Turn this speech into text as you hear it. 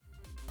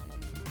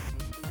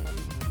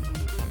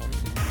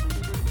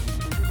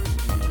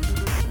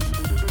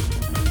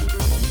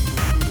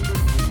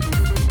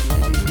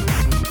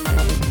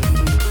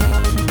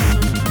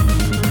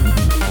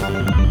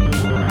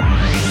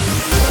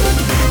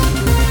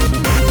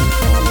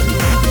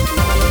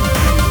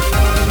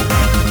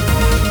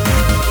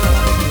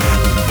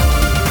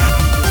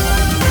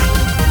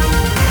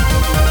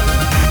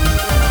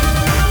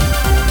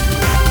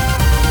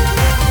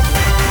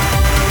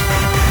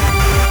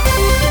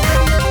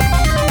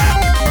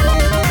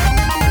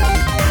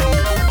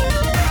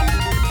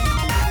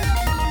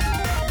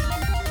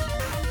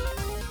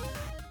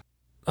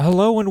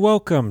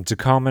welcome to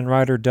Kamen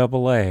Rider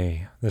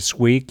AA. This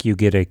week you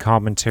get a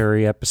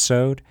commentary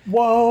episode.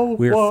 Whoa,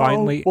 We're whoa,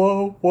 finally...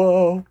 whoa,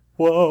 whoa,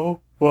 whoa,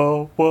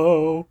 whoa,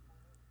 whoa.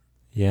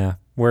 Yeah,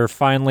 we're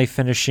finally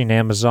finishing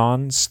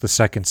Amazons, the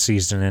second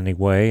season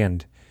anyway,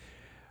 and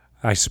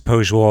I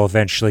suppose we'll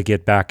eventually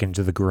get back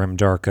into the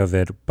grimdark of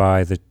it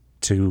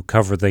to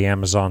cover the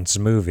Amazons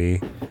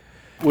movie.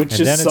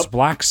 It's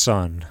Black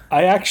Sun.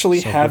 I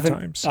actually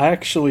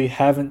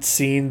haven't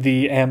seen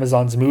the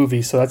Amazons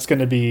movie, so that's going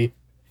to be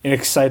an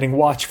exciting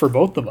watch for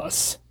both of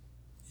us.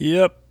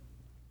 Yep.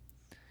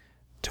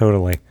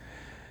 Totally.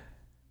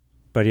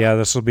 But yeah,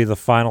 this will be the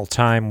final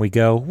time we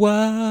go,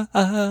 yeah.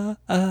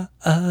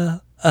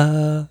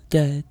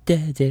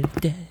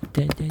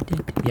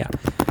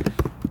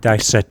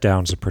 Dice Set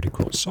Down's a pretty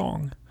cool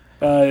song.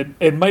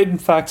 It might in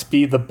fact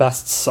be the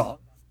best song.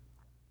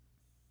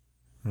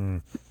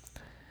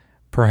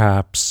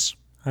 Perhaps.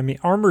 I mean,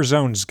 Armor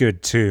Zone's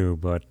good too,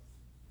 but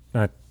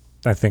I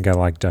think I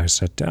like Dice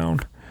Set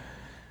Down.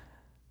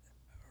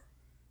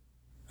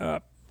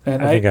 I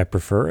think I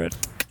prefer it.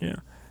 Yeah.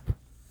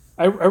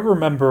 I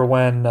remember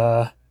when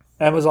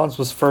Amazons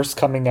was first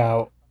coming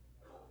out,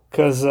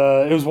 because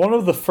it was one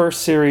of the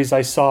first series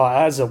I saw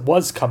as it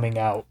was coming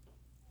out,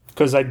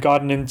 because I'd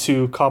gotten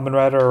into Kamen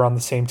Rider around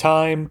the same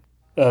time.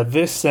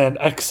 This and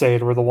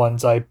X-Aid were the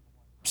ones I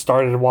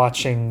started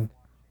watching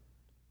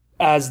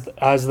as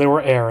they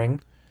were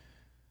airing,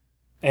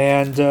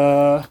 and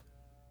it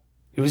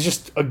was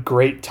just a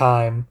great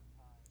time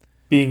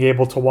being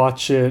able to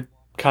watch it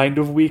kind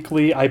of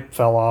weekly. I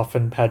fell off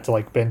and had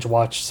to binge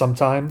watch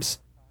sometimes,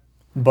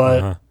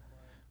 but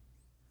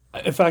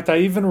in fact I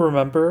even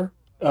remember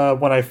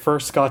when I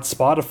first got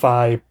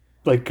Spotify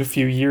a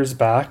few years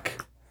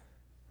back,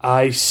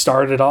 I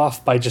started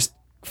off by just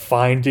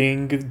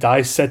finding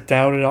Dice Set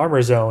Down and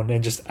Armor Zone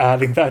and just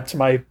adding that to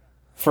my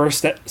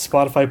first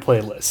Spotify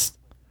playlist.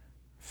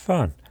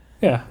 Fun.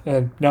 Yeah,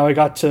 and now I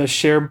got to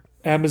share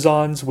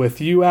Amazons with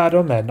you,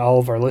 Adam, and all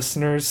of our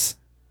listeners.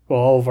 Well,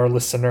 all of our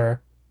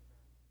listener.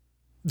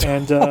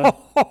 And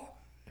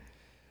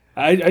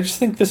I just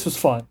think this was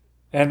fun.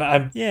 And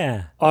I'm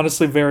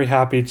honestly very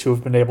happy to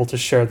have been able to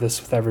share this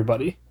with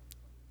everybody.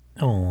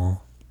 Oh.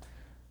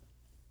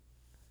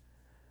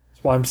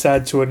 That's why I'm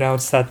sad to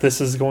announce that this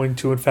is going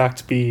to, in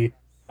fact, be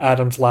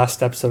Adam's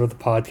last episode of the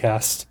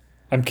podcast.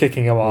 I'm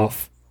kicking him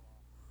off.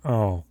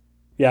 Oh.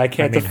 Yeah, I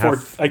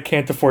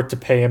can't afford to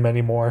pay him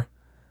anymore.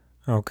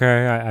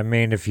 Okay, I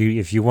mean, if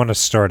you want to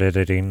start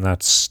editing,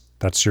 that's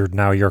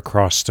your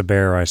cross to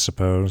bear, I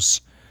suppose.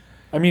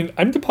 I mean,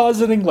 I'm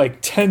depositing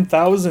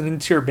 $10,000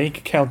 into your bank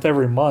account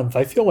every month.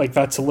 I feel like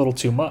that's a little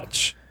too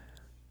much.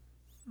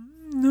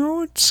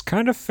 No, it's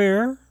kind of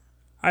fair.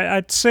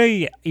 I'd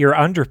say you're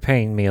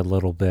underpaying me a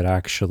little bit,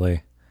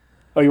 actually.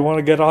 Oh, you want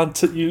to get on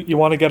you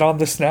want to get on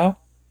this now?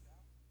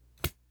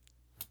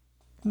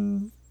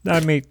 I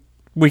mean,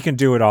 we can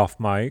do it off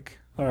mic.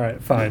 All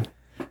right, fine.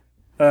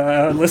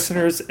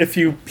 Listeners, if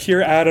you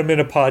hear Adam in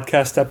a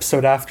podcast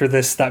episode after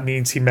this, that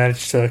means he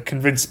managed to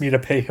convince me to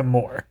pay him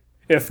more.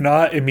 If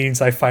not, it means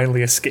I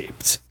finally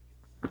escaped.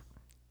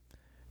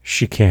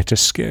 She can't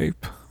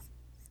escape.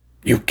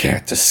 You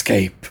can't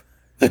escape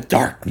the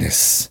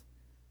darkness.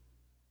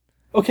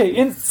 Okay,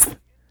 in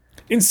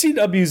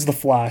CW's The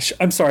Flash,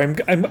 I'm sorry,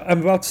 I'm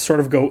about to sort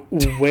of go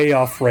way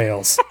off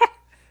rails.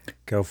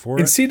 Go for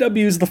it. In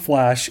CW's The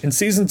Flash, in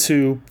season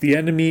 2, the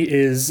enemy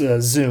is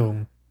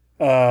Zoom.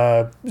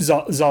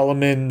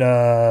 Zolomon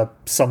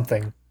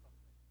something.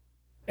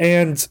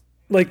 And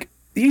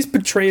he's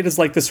portrayed as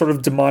this sort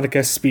of demonic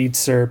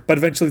speedster, but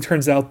eventually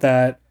turns out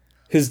that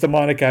his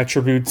demonic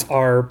attributes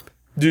are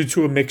due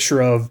to a mixture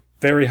of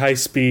very high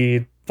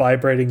speed,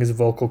 vibrating his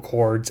vocal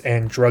cords,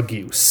 and drug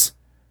use.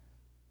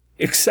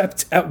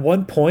 Except at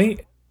one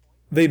point,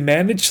 they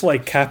manage to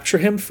capture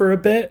him for a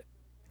bit,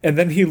 and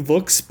then he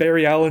looks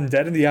Barry Allen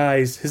dead in the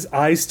eyes, his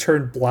eyes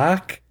turn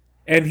black,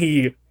 and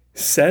he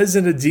says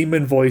in a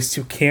demon voice,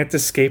 "You can't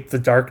escape the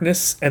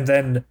darkness," and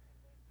then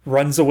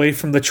runs away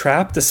from the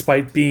trap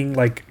despite being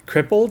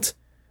crippled.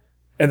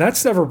 And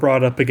that's never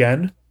brought up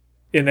again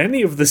in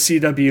any of the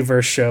CW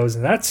verse shows,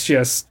 and that's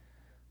just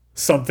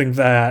something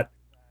that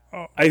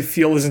I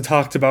feel isn't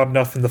talked about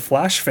enough in the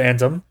Flash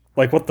fandom.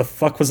 What the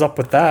fuck was up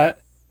with that?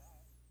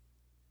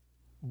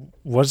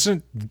 Was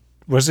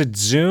it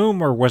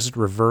Zoom or was it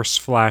Reverse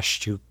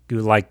Flash who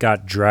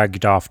got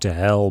dragged off to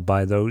hell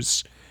by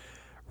those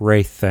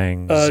Wraith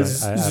things?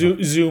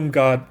 Zoom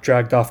got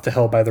dragged off to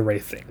hell by the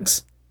Wraith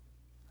things.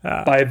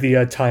 By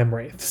the Time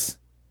Wraiths.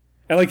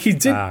 And he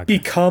did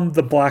become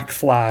the Black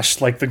Flash,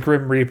 the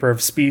Grim Reaper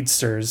of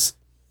speedsters.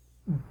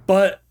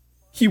 But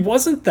he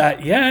wasn't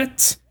that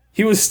yet.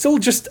 He was still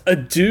just a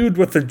dude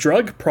with a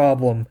drug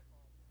problem.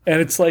 And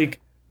it's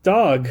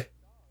dog,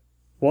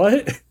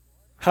 what?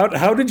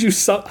 How did you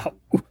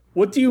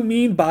what do you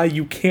mean by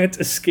you can't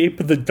escape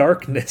the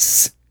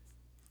darkness?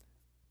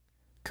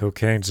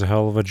 Cocaine's a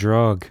hell of a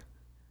drug.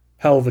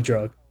 Hell of a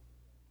drug.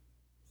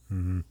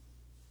 Mm-hmm.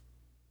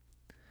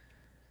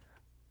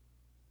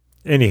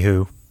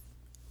 Anywho,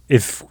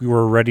 if we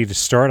were ready to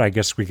start, I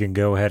guess we can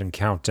go ahead and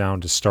count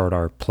down to start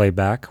our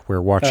playback. We're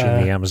watching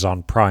the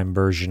Amazon Prime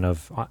version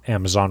of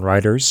Amazon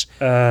Riders,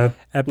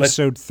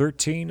 episode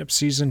 13 of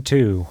season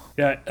 2.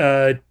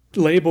 Yeah,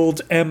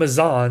 labeled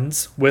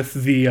Amazons with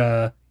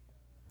the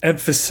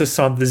emphasis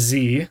on the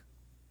Z.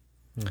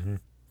 Mm-hmm.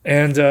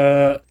 And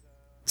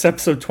it's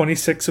episode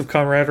 26 of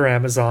Comrade or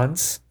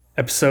Amazons,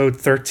 episode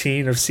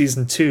 13 of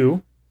season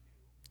 2,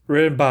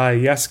 written by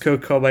Yasuko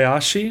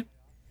Kobayashi,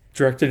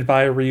 directed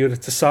by Ryuta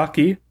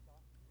Tasaki,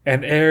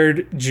 and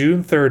aired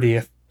June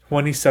 30th,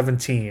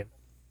 2017.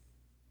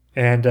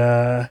 And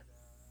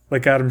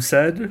like Adam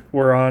said,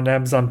 we're on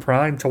Amazon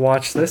Prime to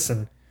watch this,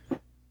 and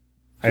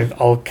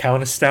I'll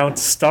count us down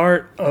to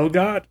start. Oh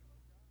god.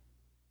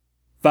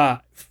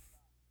 5,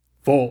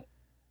 4,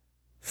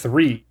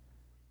 3,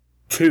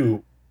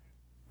 2,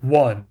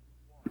 1,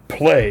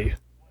 play.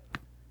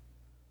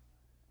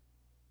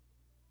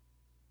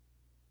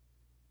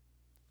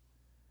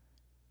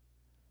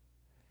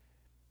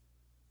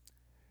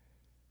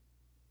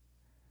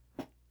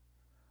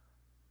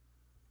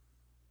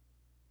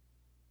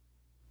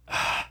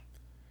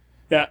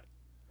 Yeah,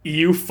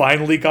 you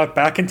finally got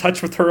back in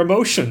touch with her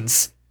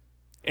emotions.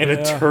 And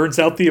it turns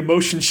out the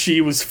emotion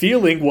she was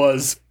feeling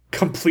was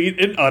complete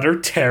and utter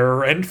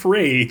terror and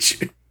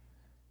rage.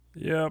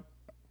 Yep.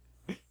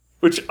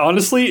 Which,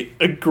 honestly,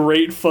 a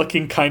great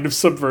fucking kind of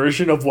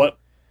subversion of what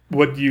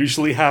would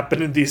usually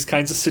happen in these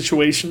kinds of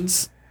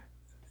situations.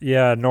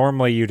 Yeah,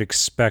 normally you'd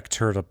expect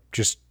her to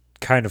just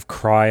kind of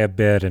cry a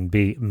bit and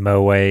be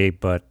moe,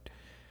 but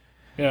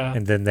Yeah.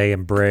 and then they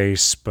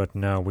embrace, but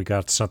no, we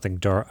got something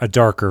a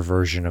darker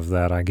version of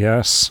that, I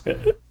guess.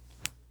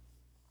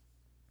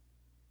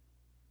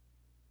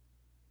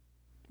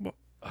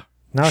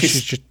 Now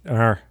she's just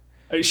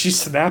she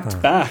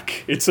snapped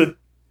back.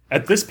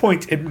 At this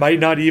point, it might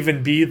not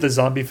even be the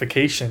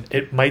zombification.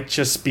 It might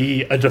just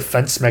be a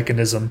defense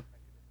mechanism.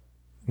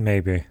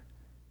 Maybe.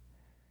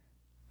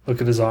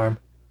 Look at his arm.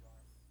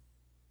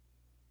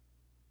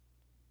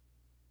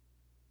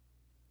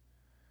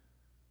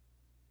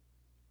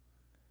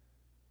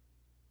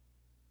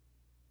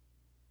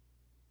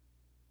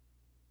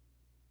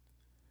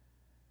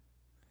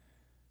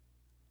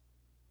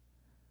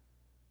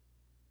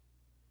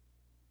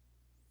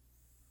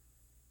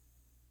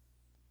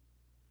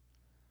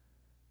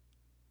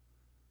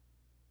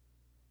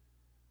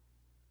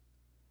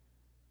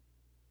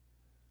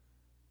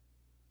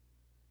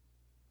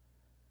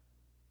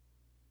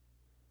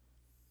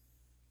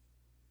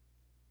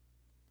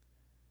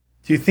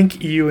 Do you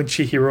think Yu and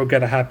Chihiro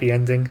get a happy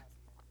ending?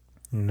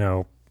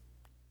 No.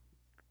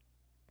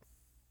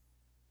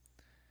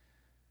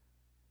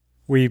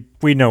 We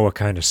know what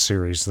kind of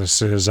series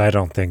this is. I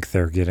don't think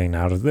they're getting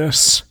out of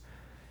this.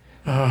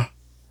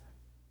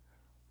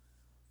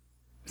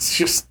 It's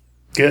just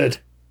good.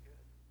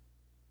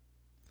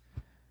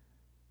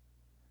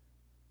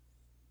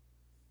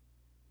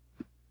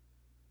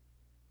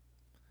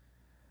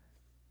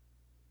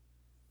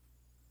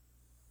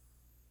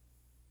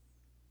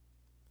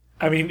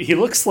 I mean, he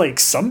looks like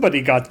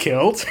somebody got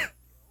killed.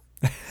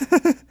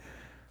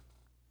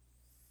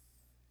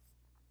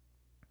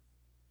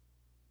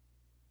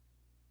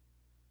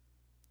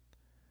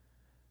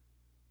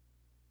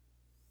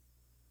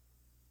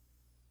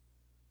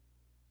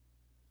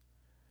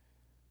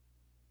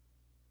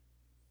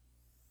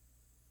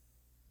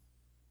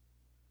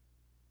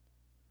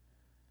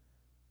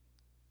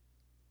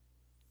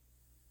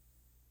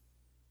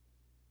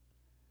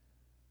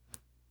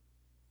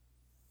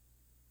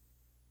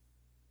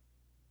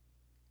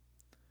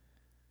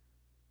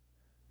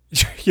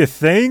 You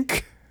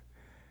think?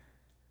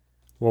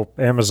 Well,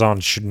 Amazon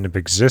shouldn't have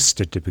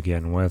existed to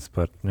begin with,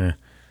 but I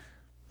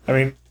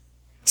mean,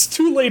 it's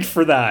too late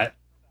for that.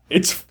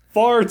 It's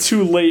far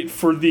too late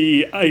for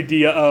the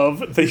idea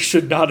of they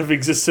should not have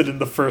existed in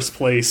the first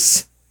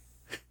place.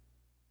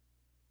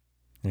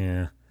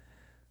 Yeah.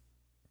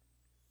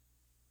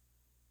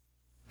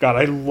 God,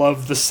 I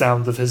love the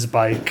sound of his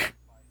bike.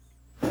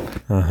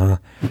 Uh-huh.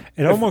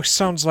 It almost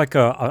sounds like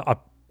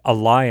a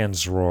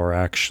lion's roar,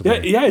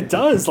 actually. Yeah, it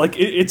does. Like,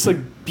 it's a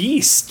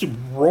beast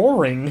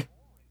roaring.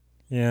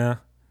 Yeah.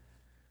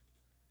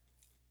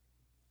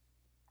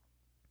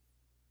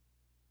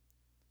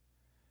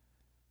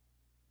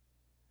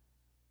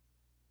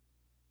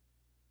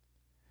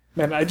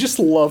 Man, I just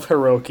love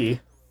Hiroki.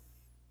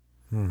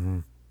 Mm-hmm.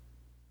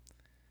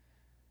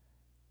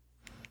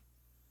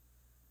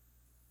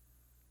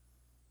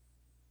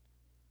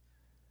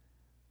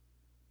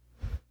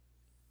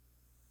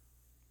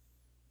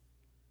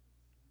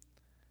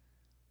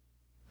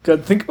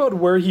 God, think about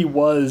where he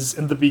was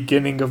in the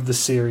beginning of the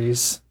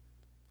series.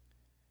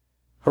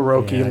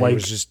 Hiroki, Yeah, like,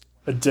 was just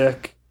a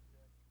dick.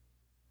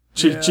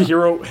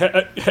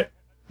 Chihiro,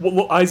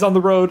 eyes on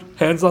the road,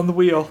 hands on the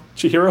wheel.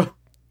 Chihiro.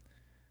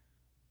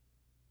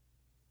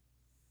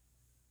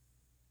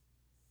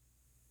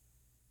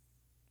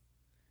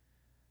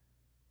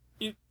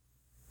 You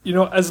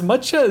know, as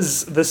much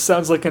as this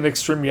sounds like an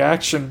extreme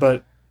reaction,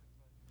 but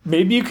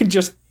maybe you could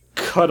just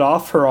cut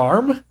off her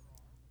arm?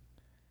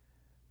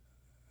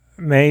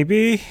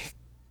 Maybe.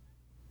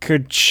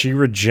 Could she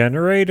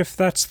regenerate if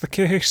that's the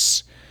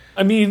case?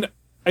 I mean,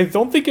 I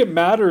don't think it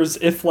matters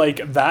if,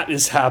 like, that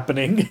is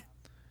happening.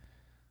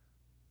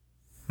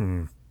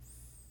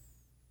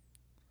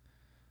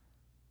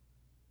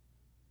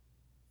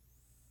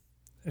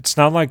 It's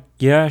not like,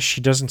 yeah,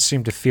 she doesn't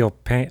seem to feel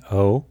pain.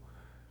 Oh.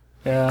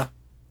 Yeah.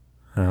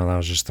 Oh, that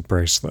was just the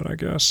bracelet, I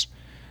guess.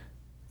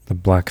 The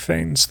black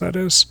veins, that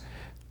is.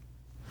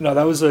 No,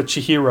 that was a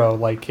Chihiro,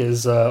 like,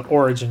 his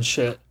origin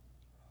shit.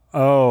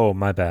 Oh,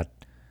 my bad.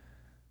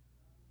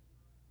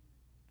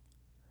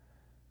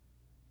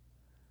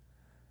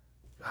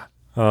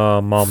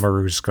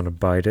 Mamoru's gonna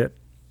bite it.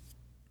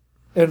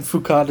 And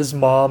Fukada's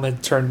mom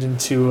had turned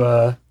into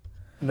an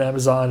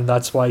Amazon, and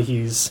that's why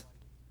he's...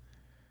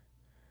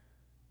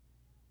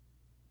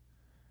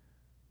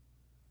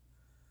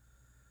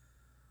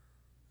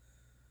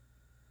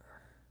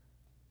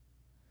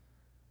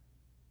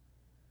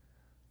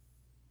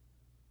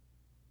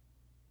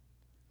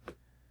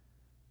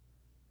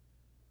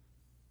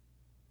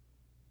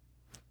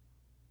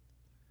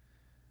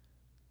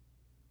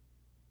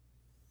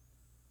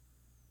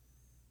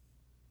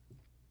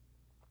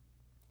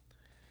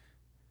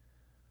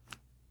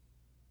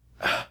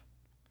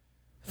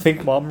 I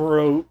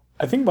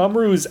think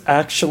Mamoru is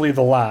actually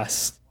the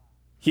last.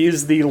 He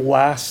is the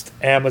last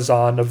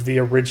Amazon of the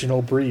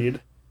original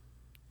breed.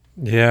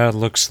 Yeah, it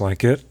looks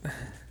like it.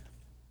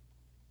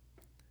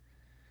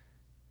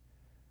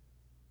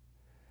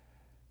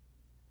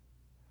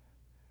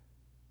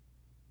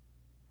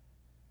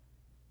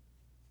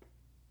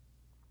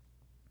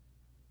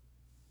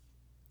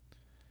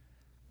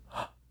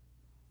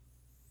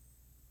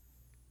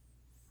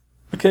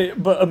 Okay,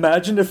 but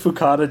imagine if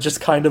Fukada just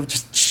kind of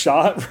just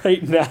shot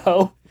right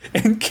now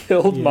and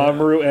killed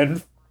Mamoru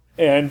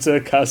and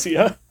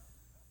Kazuya.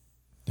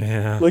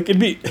 Yeah. Like it'd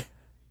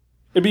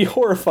be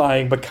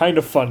horrifying, but kind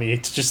of funny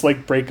to just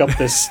like break up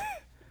this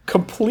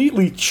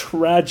completely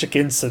tragic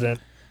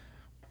incident.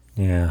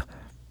 Yeah.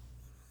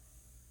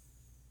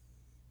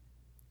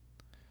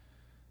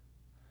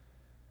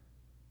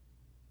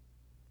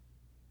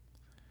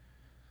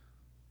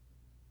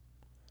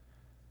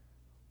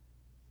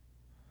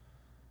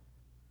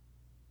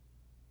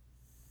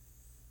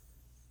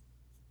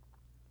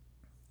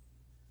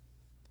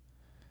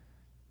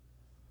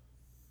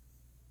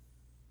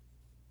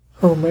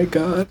 Oh my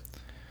god.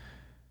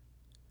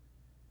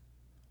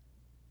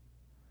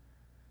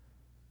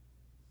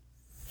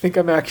 I think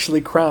I'm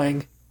actually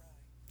crying.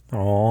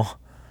 Oh.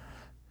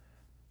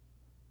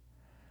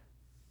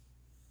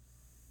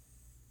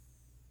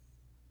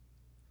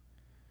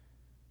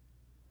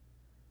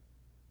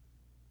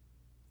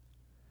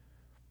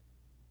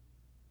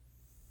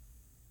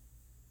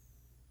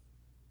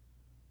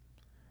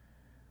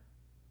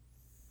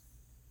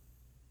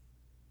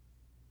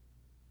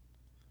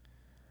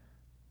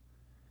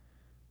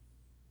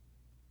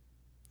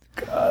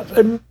 God,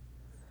 I'm...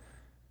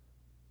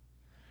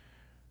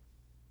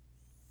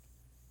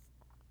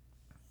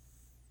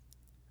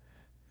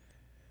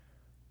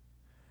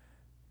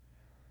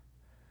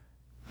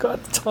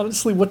 God, that's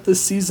honestly what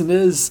this season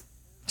is.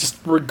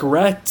 Just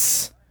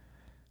regrets.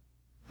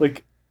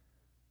 Like,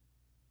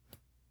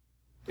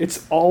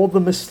 it's all the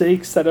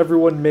mistakes that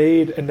everyone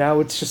made, and now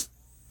it's just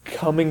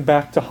coming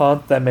back to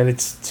haunt them, and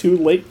it's too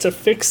late to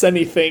fix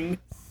anything.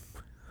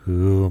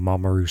 Ooh,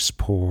 Mamoru's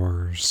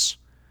pores.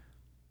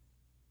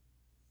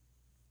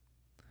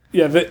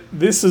 Yeah,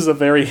 this is a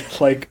very,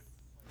 like,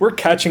 we're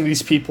catching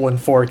these people in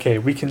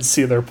 4K. We can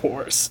see their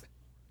pores.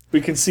 We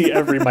can see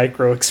every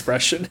micro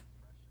expression.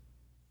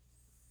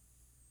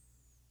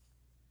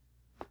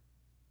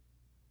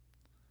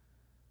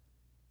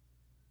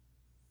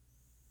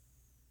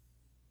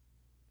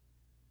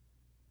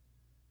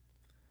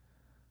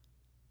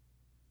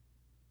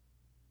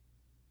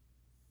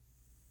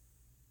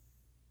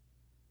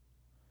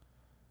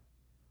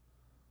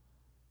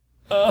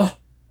 Uh,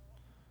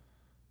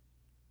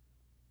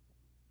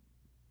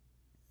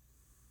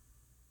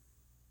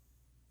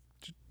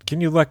 Can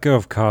you let go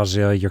of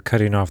Kazuya? You're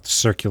cutting off the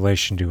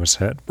circulation to his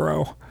head,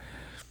 bro.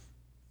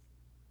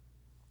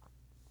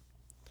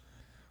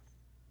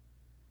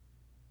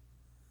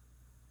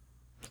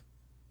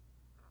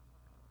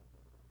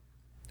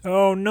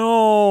 Oh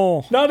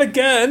no! not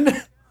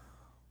again!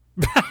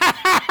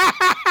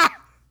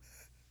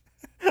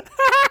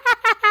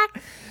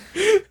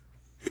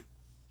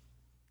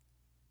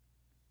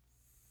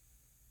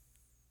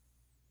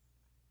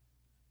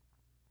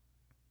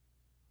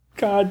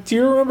 God, do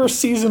you remember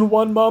season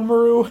 1,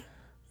 Mamoru?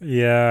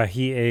 Yeah,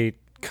 he ate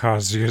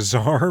Kazuya's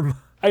arm.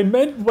 I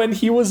meant when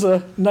he was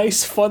a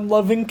nice,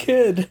 fun-loving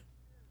kid.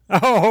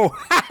 Oh!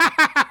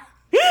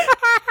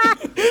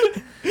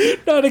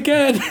 Not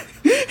again!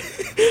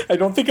 I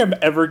don't think I'm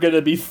ever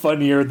gonna be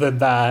funnier than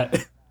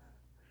that.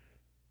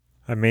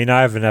 I mean,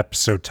 I have an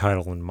episode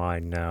title in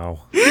mind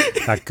now.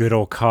 That good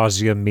old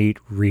Kazuya meet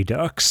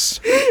Redux.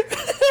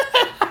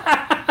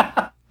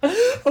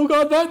 Oh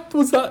god,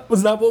 was that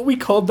what we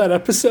called that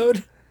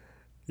episode?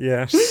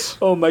 Yes.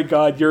 Oh my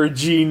god, you're a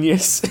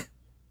genius.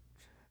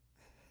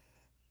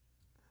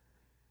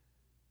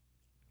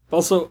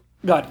 Also,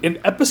 God, in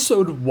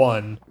episode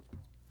one,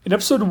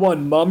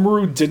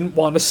 Mamoru didn't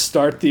want to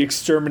start the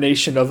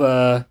extermination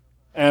of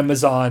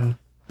Amazon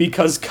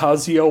because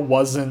Kazuya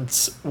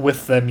wasn't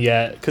with them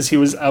yet, because he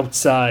was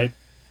outside.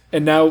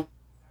 And now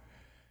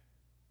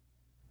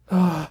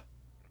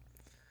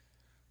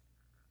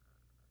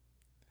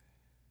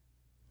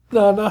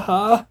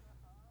Nanaha.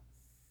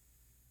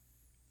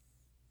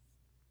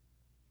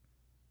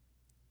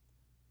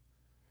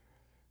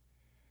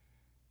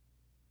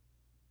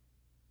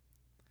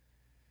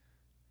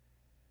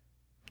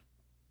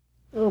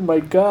 Oh my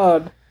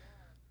god.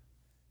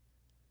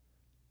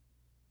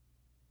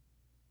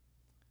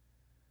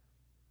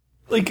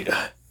 Like,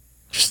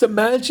 just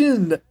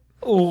imagine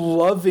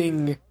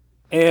loving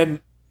and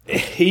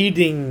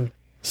hating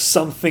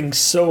something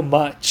so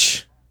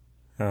much.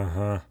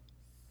 Uh-huh.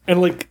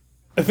 And, like,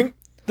 I think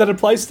that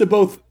applies to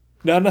both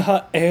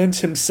Nanaha and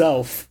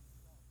himself.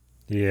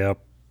 Yep.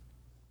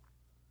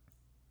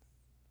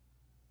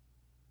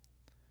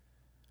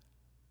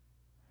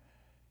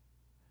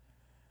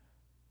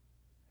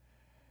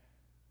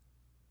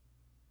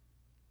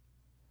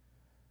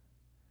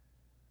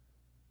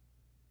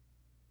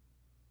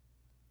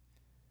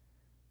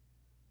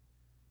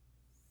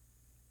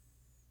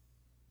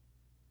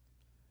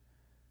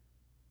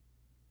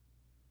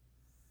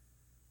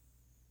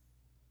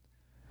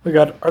 Oh my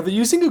god, are they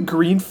using a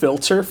green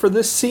filter for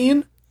this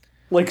scene?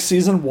 Like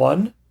season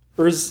one?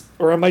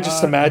 Or am I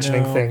just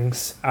imagining No,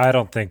 things? I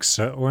don't think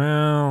so.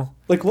 Well,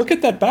 Like, look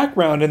at that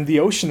background in the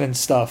ocean and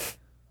stuff.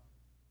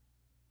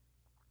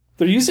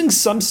 They're using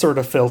some sort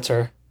of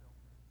filter.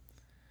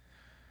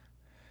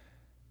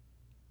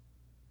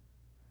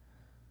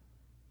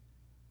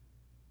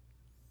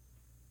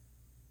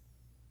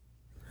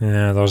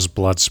 yeah, those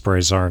blood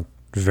sprays aren't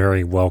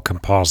very well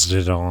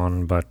composited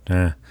on, but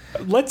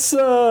Let's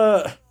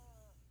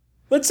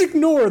let's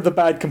ignore the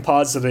bad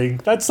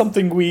compositing. That's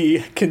something we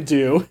can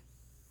do.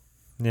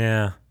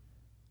 yeah.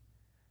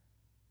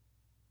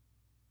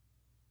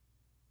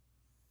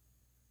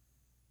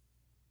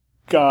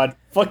 God,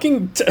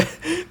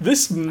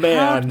 this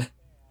man.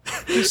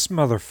 This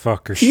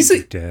motherfucker He's should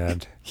a, be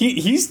dead.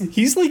 he's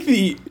like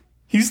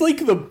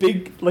the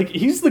big, like,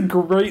 he's the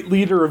great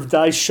leader of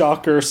Dai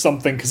Shocker or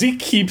something, because he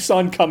keeps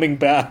on coming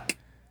back.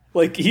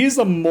 Like, he's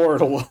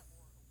immortal.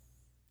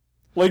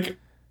 Like,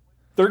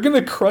 they're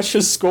gonna crush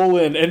his skull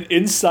in, and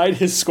inside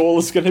his skull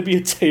is gonna be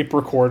a tape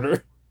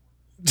recorder.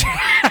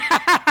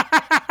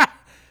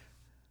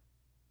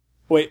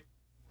 Wait,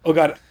 oh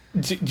god,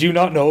 do you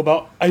not know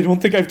about? I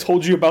don't think I've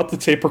told you about the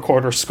tape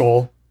recorder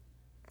skull.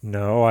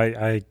 No,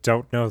 I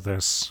don't know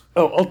this.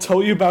 Oh, I'll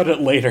tell you about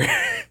it later.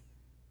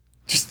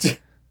 Just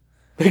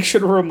make sure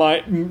to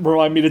remind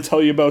me to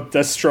tell you about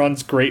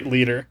Destron's great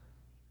leader.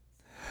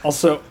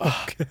 Also,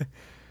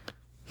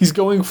 he's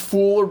going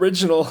full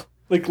original.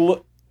 Like,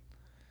 look.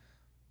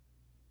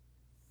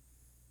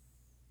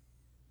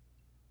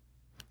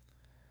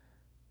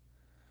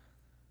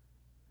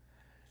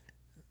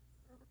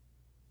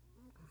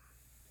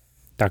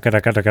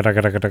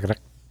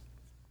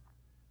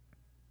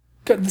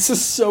 God, this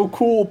is so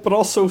cool, but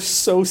also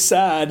so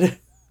sad.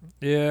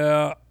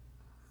 Yeah.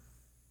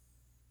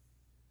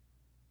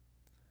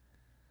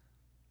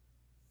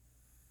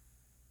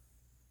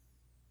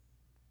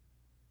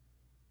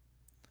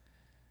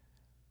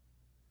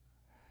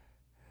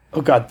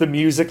 Oh god, the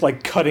music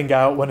like cutting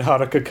out when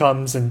Haruka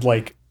comes and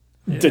like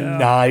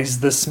denies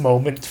this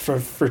moment for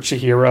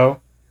Chihiro.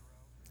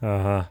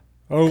 Uh-huh.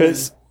 Oh.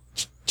 Because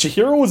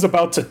Chihiro was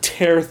about to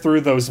tear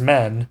through those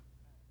men.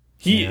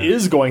 He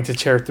is going to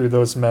tear through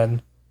those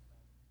men.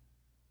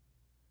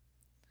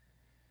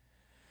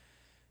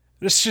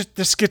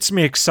 This gets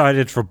me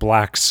excited for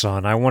Black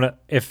Sun. I want to,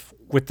 if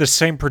with the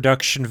same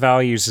production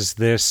values as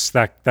this,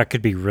 that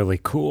could be really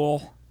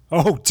cool.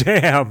 Oh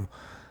damn!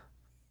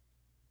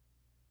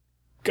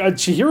 God,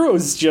 Chihiro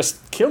is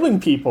just killing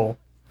people.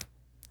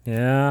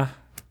 Yeah.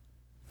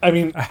 I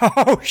mean,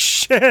 Oh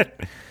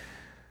shit!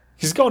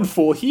 he's gone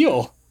full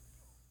heel.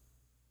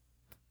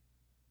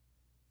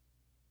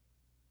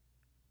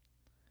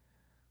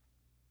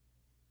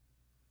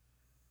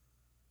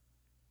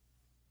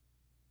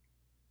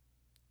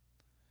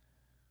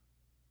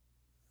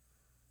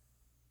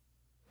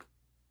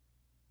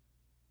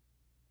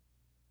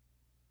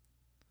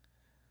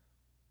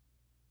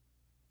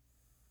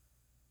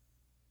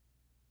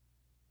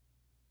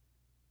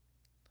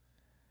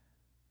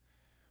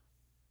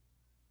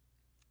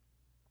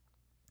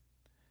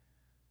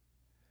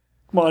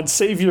 Come on,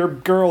 save your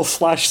girl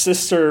slash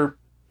sister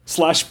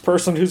slash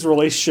person whose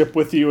relationship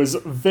with you is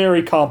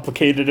very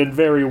complicated and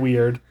very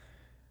weird.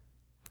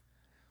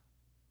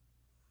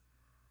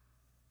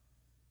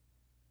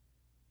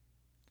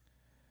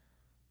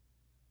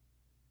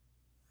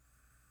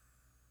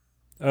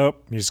 Oh,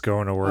 he's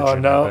going to Origin. Oh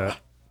no. I bet.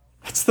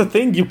 That's the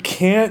thing, you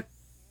can't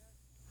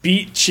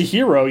beat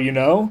Chihiro, you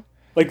know?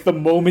 Like, the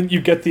moment you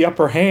get the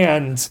upper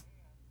hand,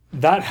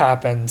 that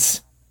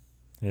happens.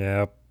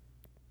 Yep.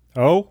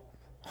 Oh?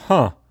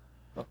 Huh.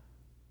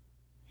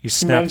 He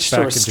snaps managed to back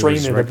into restrain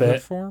his it a regular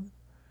bit. form?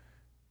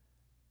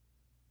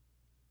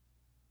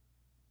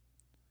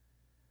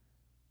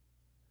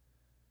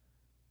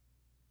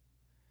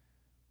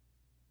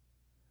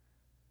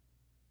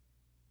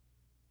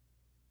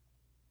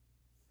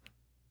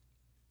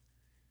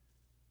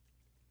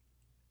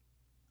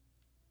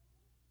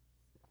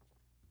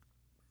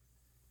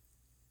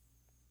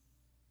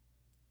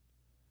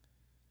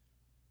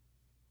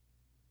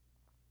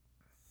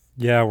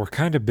 Yeah, we're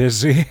kind of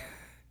busy.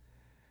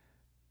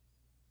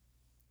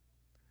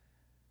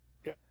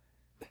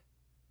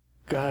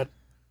 God,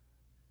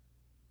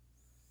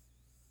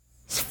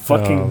 this Oh,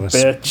 fucking this.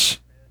 bitch.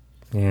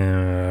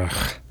 Yeah.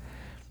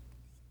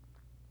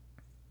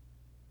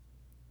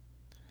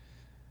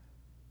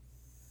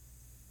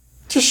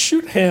 Just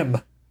shoot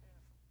him.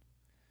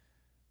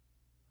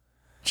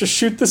 Just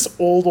shoot this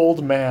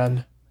old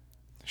man.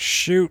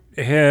 Shoot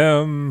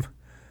him.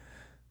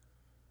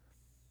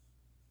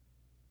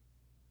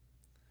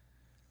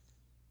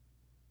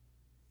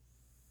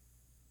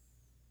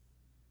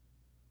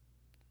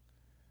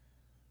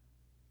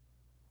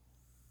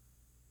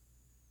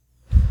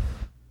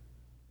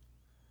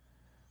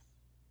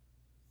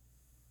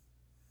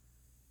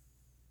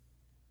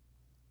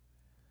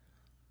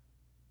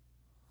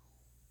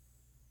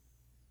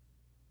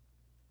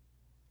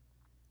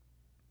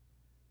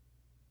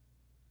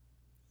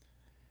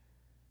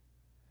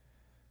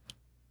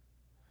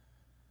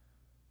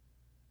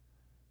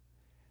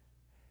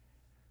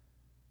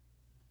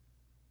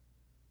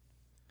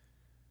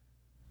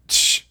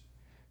 Tch.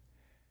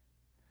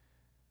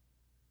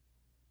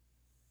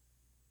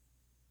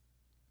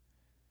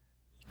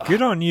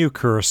 Good on you,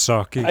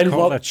 Kurosaki. I Call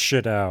love that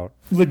shit out.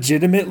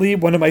 legitimately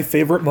one of my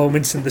favorite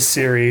moments in the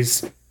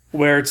series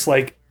where it's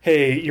like,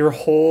 hey, your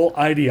whole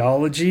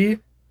ideology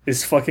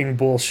is fucking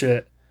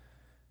bullshit.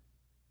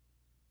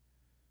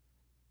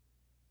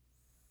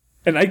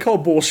 And I call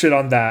bullshit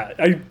on that.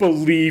 I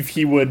believe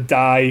he would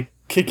die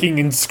kicking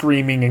and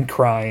screaming and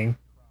crying.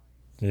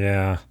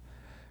 Yeah.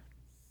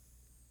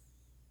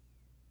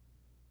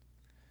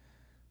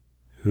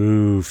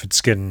 Oof,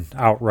 it's getting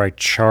outright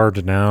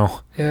charred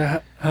now. Yeah.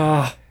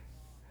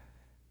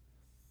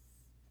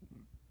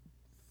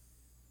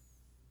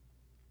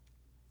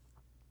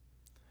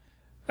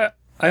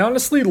 I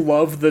honestly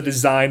love the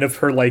design of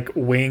her like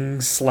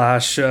wings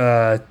slash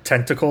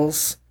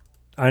tentacles.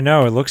 I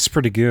know, it looks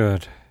pretty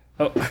good.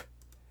 Oh,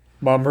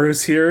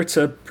 Mamoru's here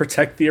to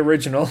protect the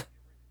original.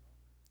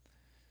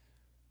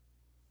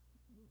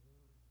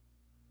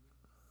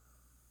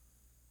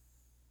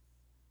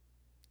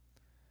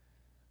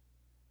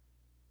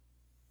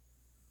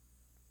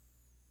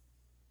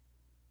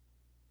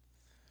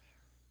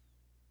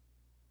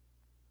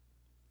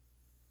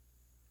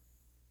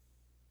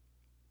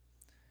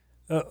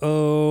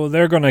 Uh-oh,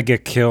 they're gonna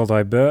get killed,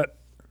 I bet.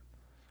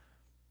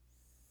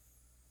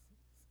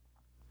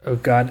 Oh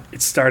god,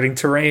 it's starting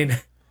to rain.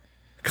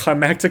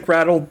 Climactic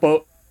battle,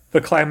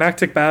 the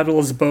climactic battle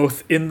is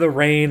both in the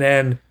rain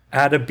and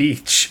at a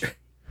beach.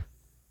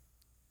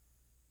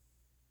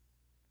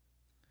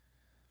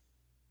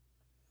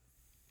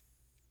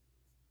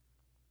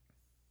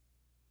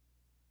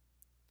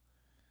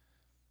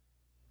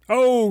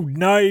 Oh,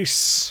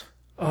 nice.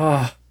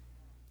 Oh,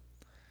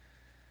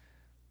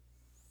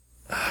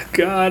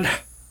 god.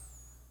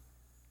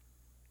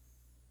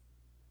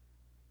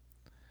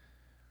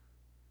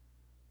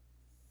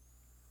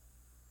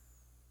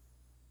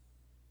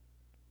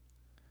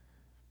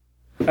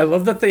 I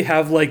love that they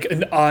have like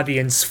an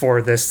audience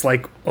for this,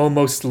 like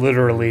almost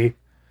literally,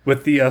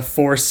 with the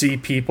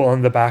 4C people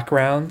in the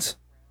background.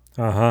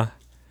 Uh-huh.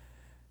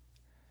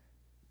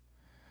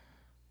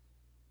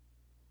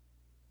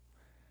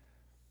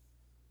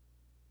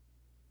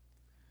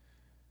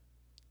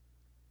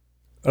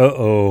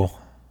 Uh-oh.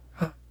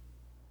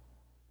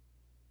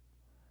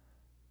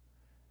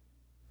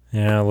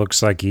 Yeah,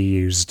 looks like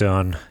EU's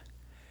done.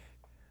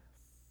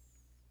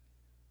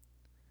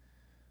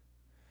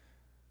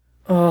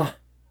 Oh,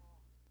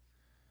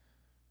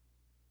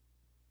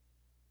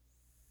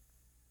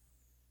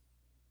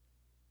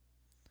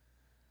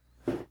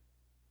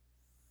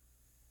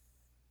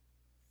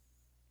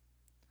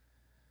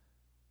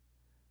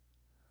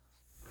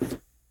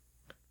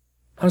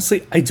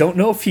 honestly, I don't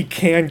know if he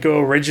can go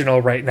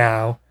original right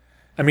now.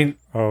 I mean,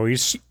 Oh,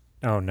 he's...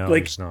 Oh, no,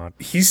 like he's not.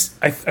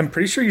 I'm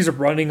pretty sure he's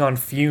running on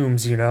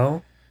fumes. You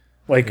know,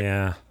 like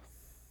Yeah.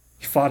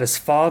 he fought his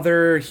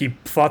father. He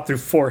fought through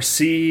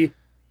 4C.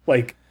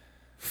 Like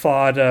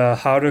fought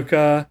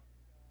Haruka.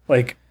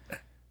 Like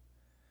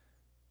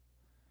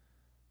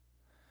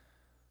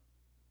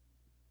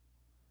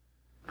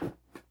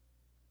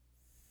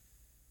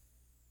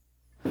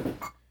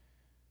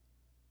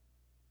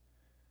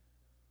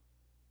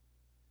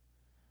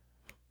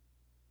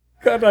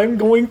God, I'm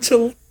going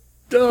to.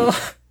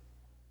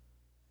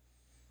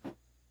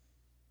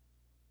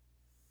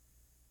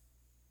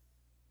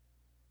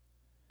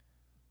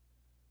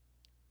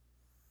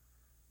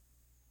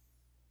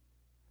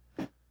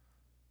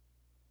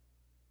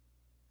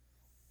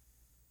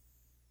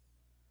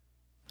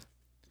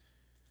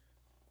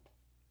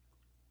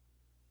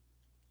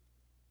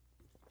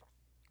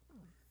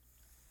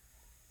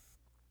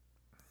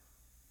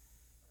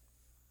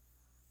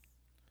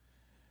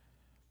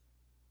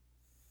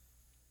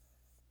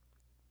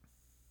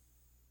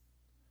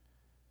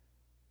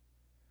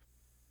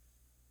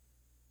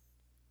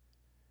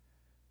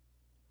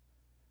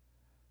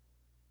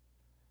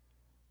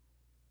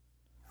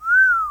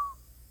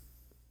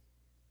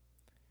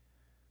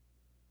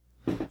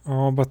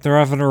 Oh, but they're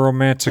having a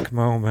romantic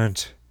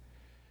moment.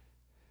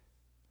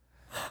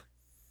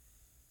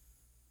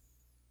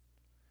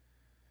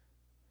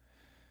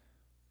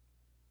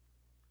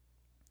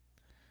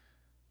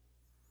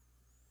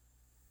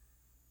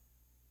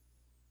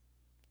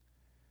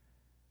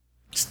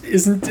 Just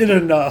isn't it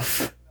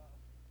enough?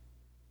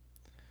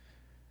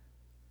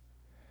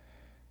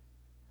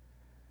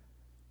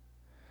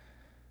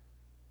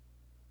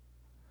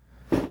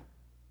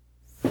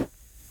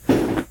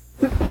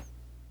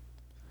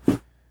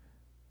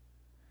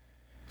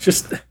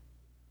 Just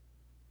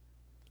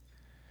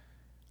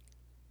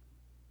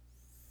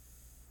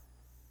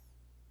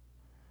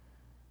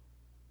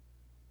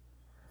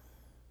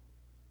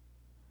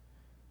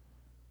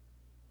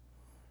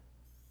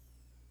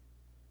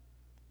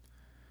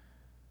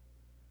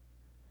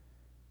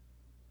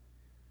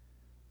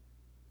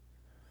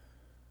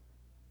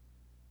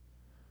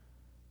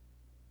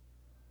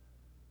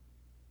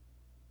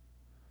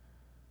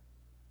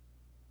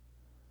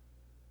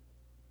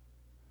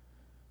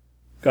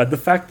God, the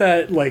fact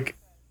that like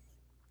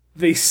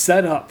they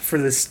set up for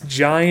this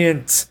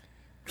giant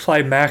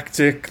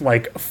climactic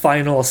like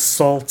final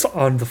assault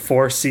on the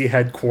 4C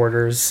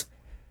headquarters.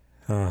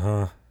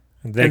 Uh-huh.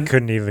 They And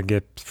couldn't even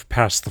get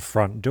past the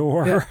front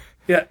door.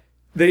 yeah,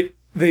 yeah,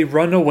 they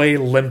run away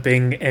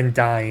limping and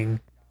dying,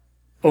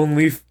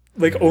 only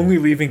only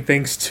leaving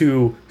thanks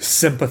to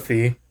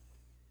sympathy.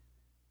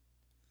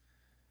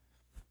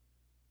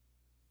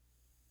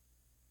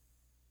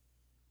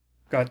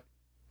 God,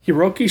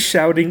 Hiroki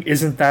shouting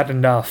 "Isn't that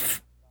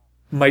enough?"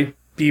 might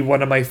be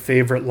one of my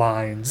favorite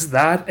lines.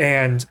 That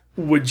and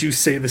would you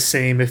say the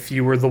same if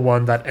you were the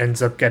one that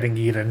ends up getting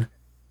eaten?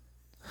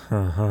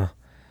 Uh-huh.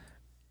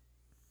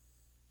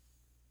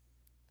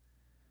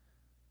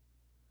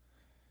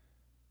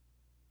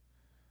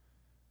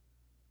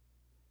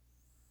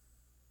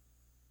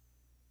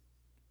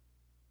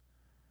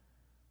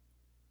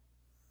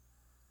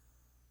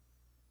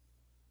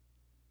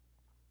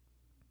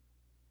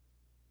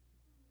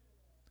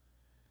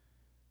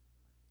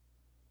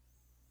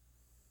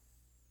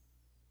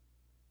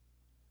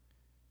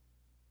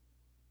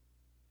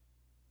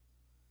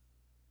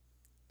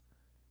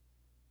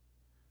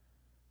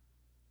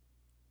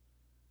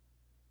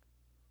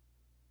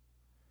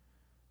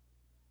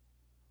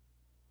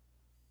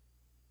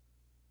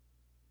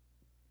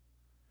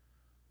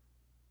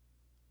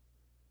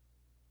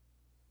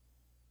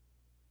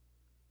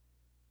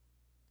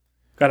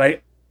 God,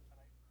 I.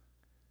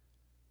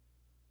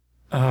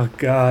 Oh,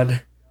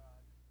 God.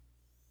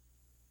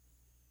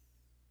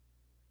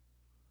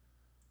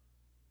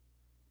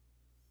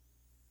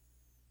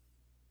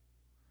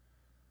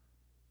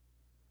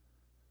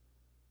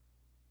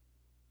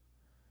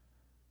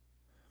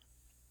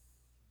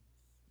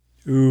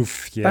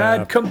 Oof, yeah.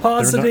 Bad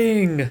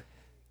compositing!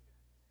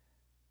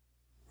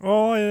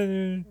 Oh,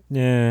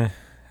 yeah.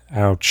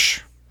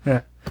 Ouch.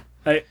 Yeah.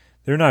 I.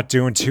 They're not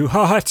doing too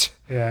hot.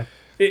 Yeah.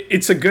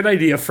 It's a good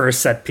idea for a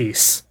set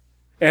piece.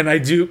 And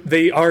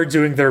they are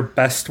doing their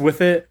best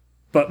with it,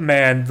 but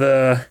man,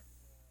 the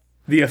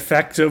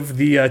effect of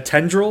the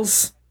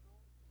tendrils,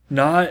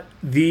 not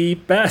the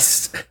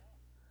best.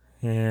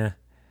 Yeah.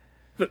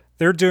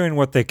 They're doing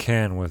what they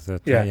can with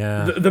it. Yeah.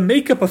 Yeah. The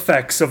makeup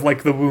effects of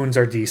like the wounds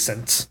are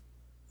decent.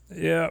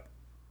 Yeah.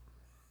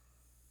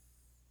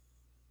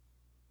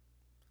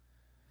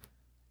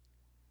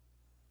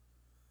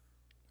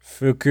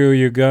 Fuku,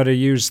 you gotta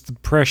use the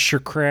pressure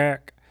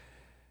crack.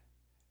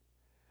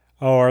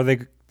 Oh,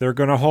 they're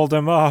gonna hold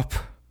him up.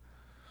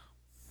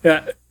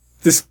 Yeah.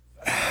 This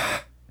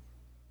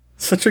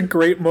such a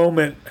great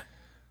moment.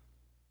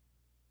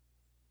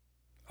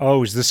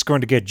 Oh, is this going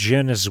to get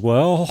Jin as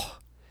well?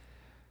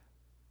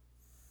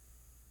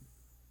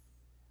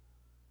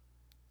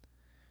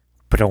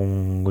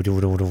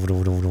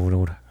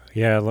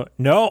 Yeah, look.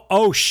 No.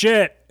 Oh,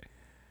 shit.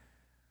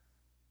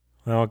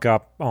 Well, it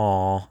got.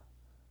 Aw.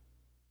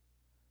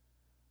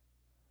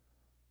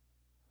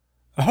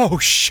 Oh,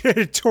 shit.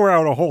 It tore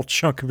out a whole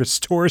chunk of his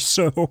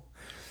torso.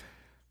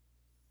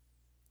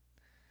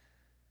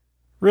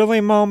 Really,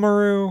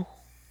 Mamoru?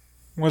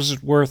 Was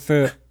it worth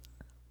it?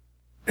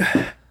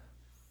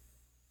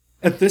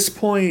 At this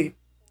point,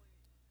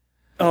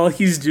 all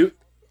he's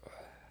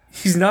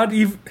not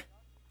even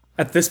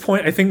at this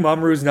point, I think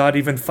Mamoru's not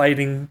even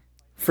fighting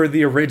for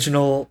the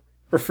original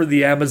or for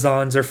the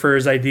Amazons or for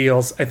his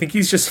ideals. I think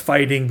he's just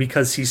fighting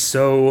because he's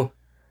so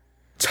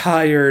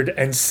tired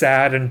and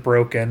sad and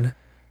broken.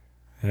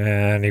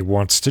 And he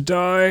wants to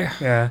die.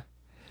 Yeah.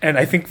 And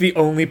I think the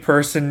only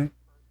person,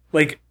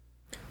 like,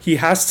 he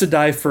has to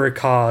die for a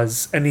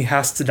cause and he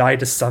has to die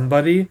to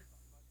somebody.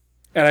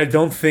 And I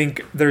don't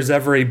think there's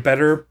ever a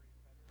better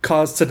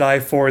cause to die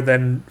for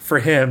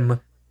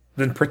him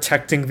than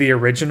protecting the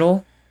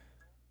original.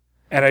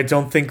 And I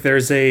don't think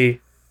there's a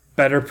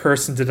better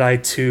person to die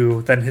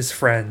to than his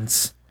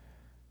friends.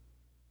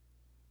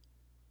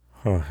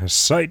 Oh, his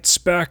sight's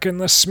back in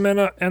this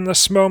minute, in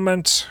this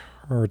moment.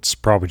 Or it's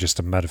probably just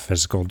a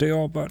metaphysical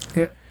deal, but...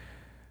 Yeah.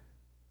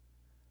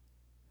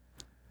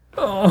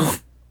 Oh.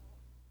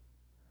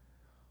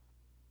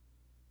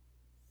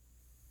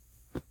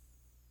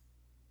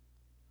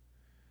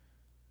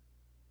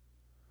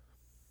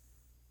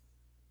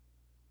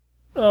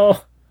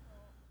 Oh,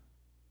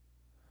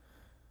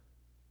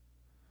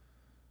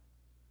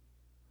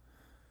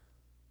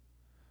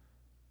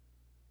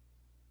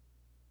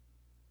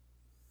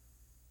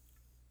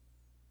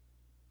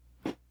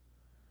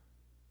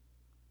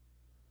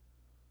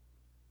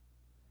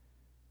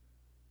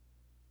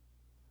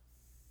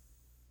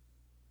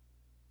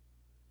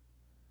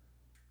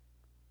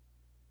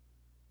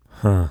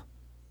 Huh.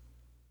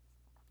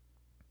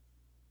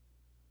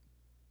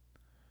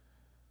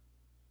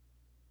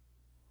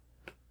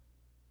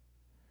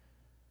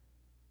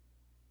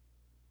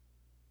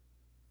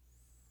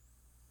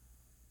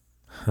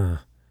 Huh.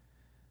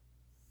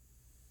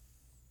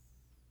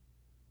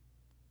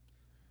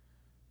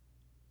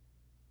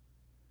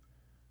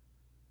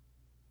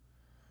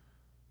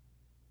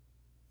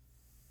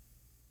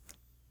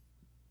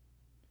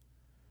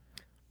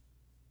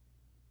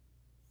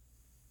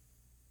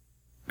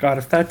 God,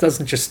 if that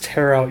doesn't just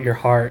tear out your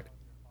heart.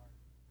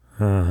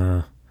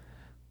 Uh-huh.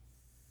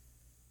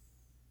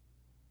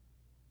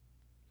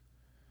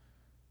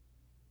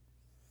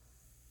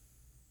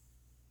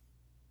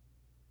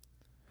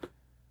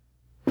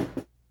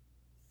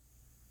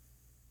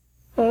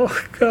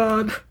 Oh,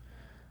 God.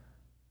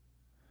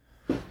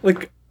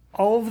 Like,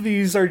 all of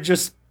these are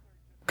just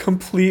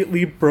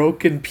completely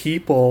broken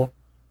people.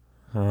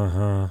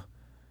 Uh-huh.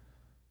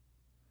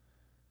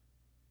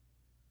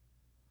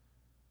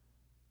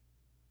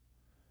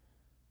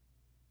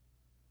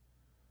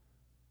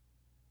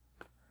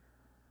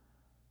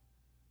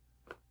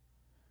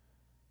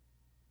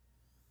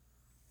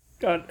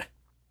 God,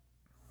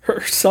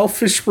 her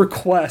selfish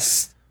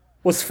request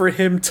was for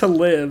him to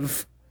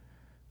live.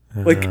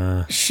 Like,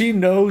 Uh, she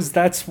knows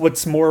that's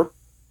what's more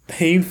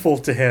painful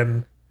to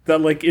him. That,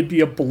 like, it'd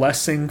be a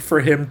blessing for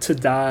him to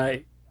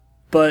die.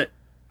 But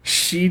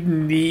she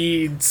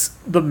needs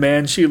the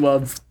man she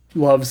loves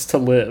to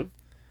live.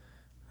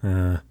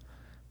 uh.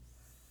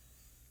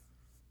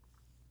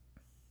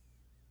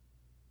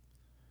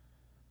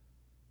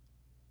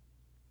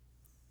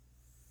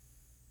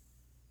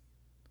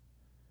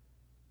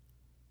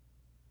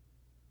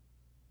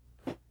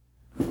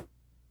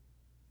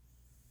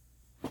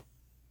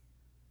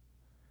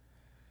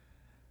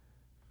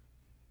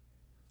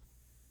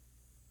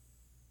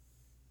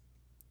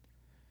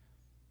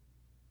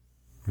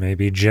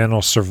 Maybe Jen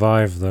will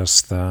survive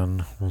this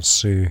then. We'll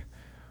see.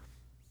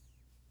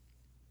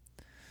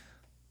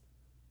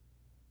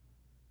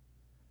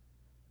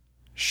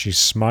 She's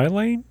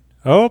smiling?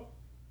 Oh!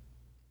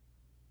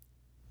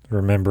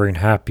 Remembering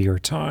happier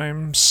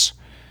times.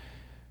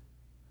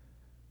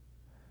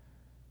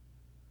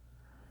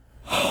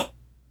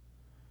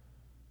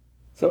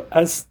 So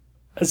as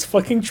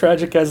fucking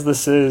tragic as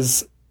this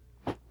is,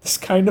 this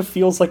kind of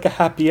feels like a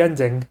happy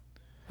ending.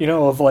 You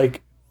know, of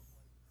like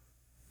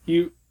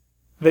you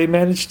they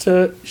managed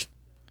to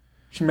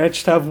she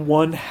managed to have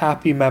one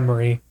happy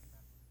memory.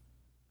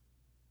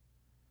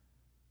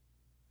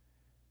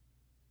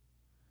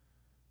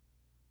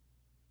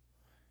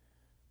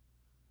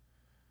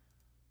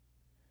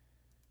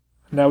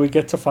 Now we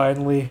get to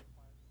finally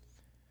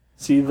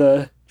see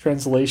the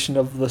translation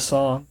of the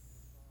song.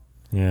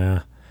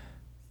 Yeah.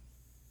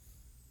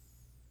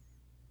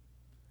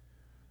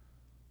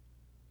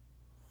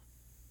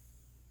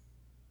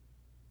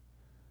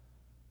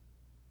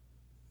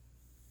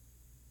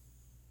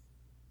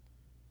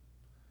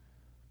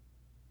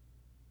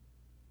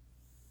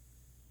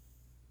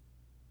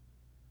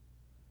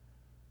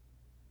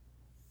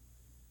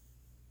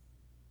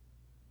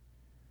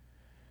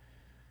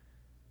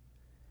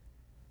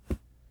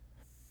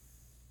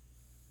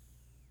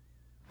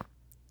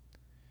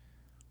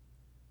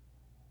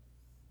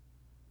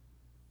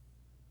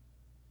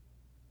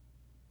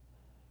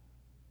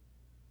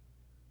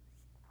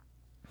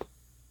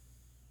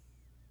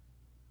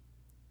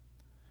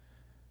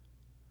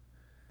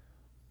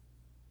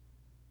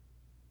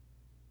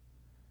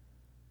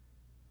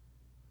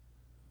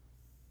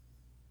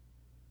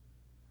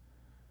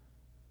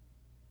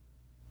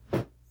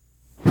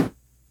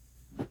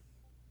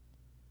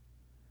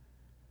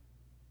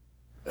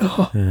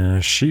 Yeah,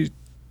 she...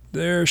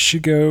 There she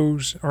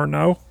goes. Or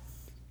no?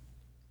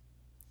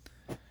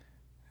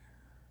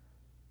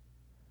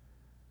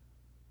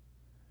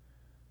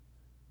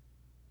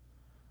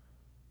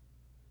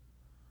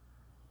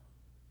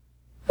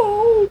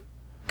 Oh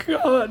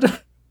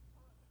god.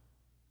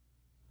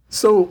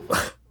 So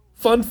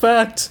fun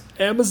fact,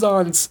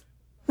 Amazon's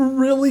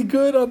really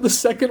good on the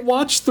second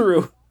watch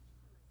through.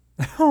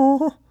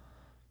 Oh.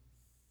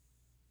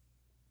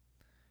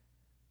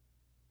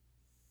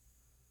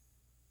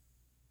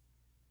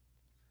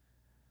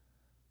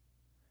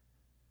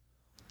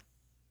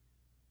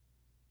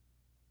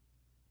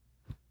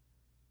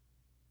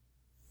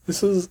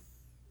 This is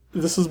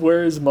this is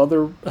where his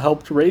mother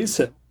helped raise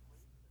him.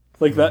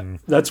 Like Mm.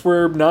 that's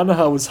where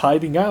Nanaha was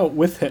hiding out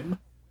with him.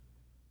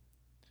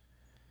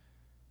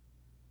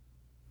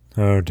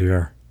 Oh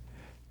dear.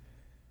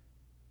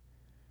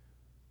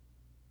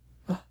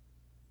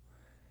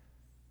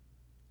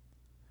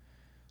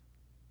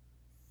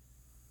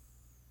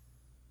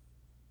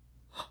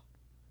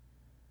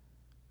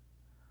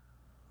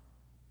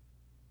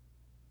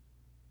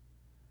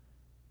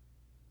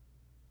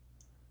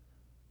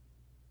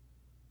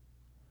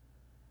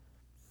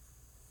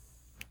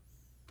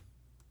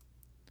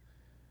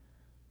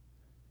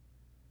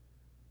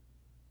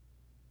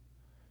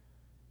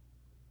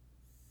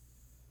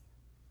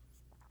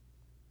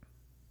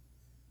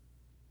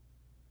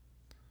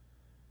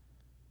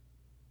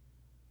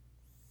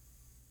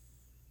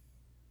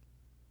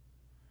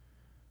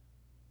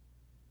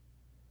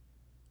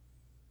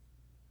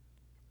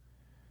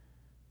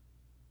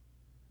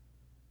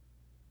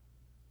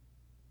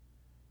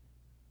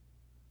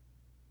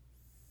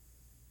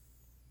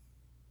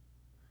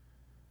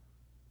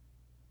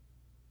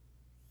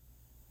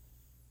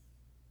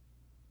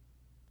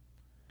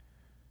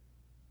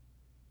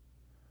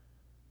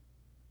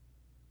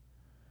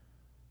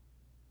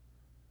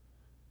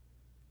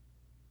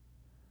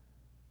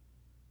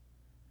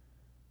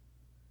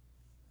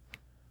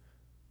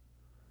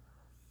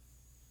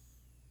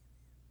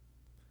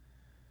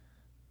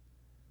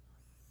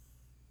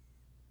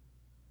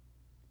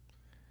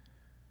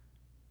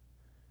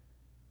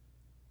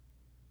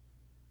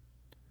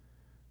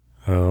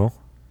 Oh.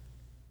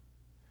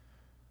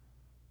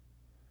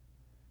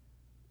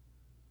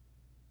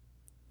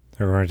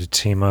 They're going to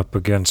team up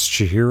against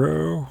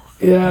Chihiro.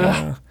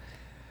 Yeah.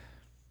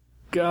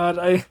 God,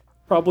 I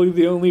probably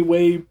the only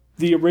way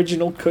the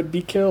original could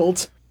be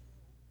killed.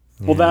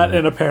 Well, that Yeah.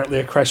 and apparently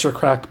a Crusher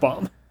crack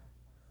bomb.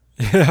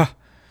 Yeah.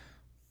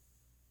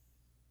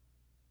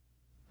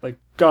 Like,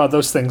 God,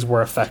 those things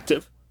were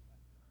effective.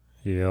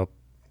 Yep.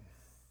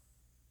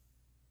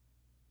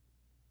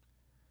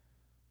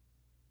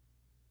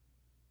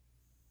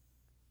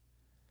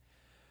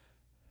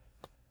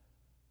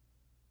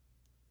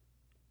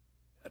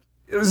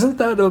 Isn't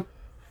that a...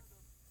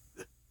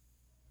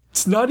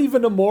 It's not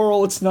even a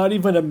moral, it's not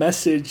even a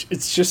message.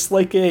 It's just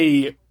like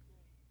a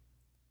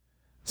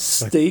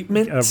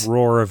statement. A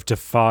roar of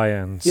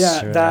defiance.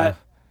 Yeah, that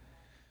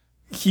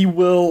he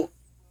will,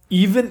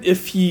 even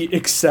if he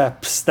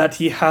accepts that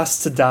he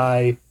has to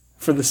die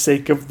for the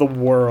sake of the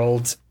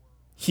world,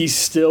 he's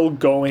still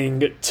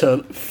going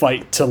to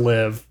fight to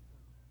live.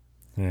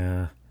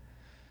 Yeah.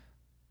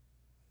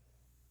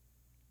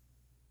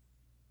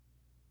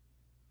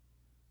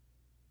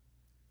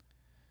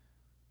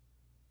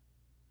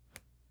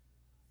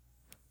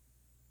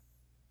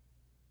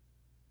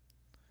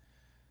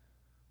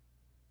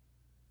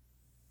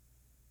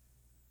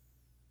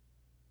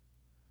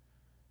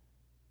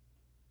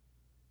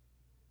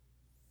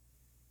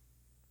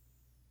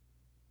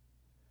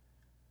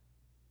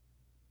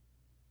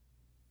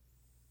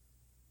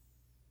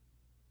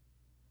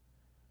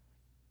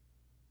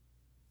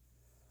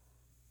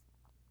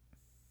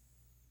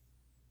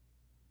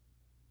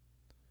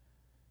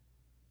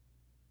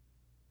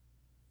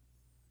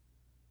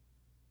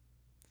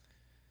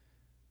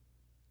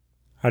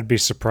 I'd be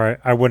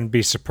surprised. I wouldn't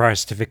be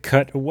surprised if it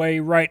cut away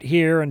right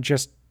here and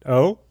just.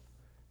 Oh,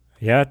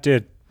 yeah, it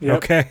did. Yep.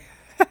 Okay.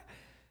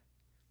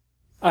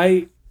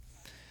 I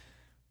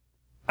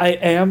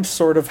am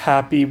sort of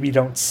happy we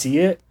don't see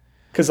it,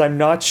 because I'm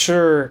not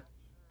sure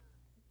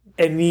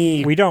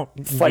any We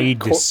don't fight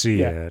need to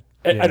see it.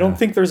 I don't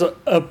think there's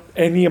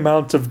any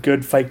amount of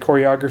good fight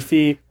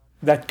choreography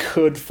that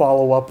could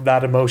follow up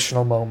that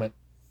emotional moment.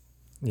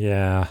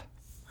 Yeah,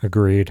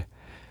 agreed.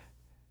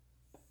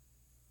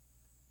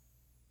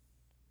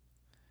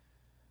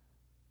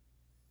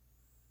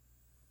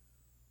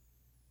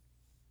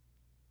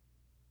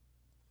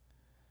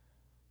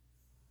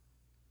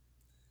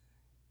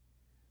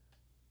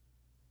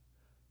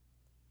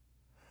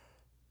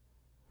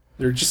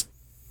 They're just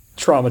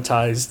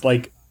traumatized.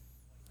 Like,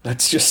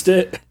 that's just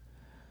it.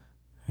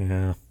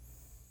 Yeah.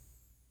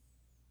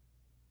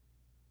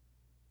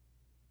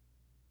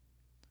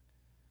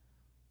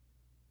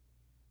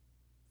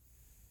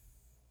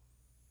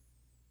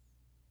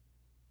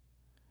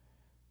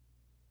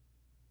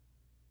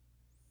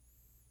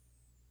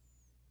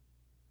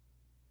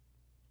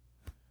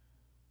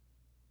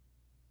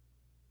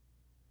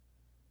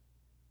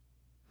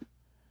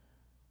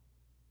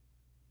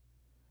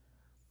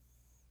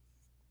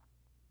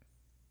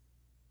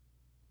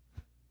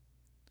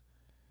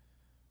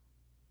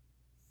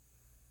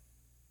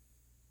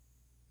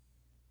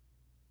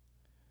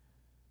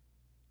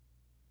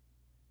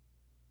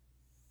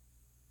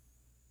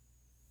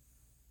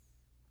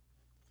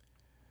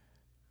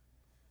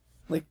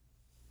 Like,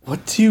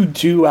 what do you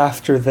do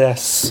after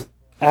this?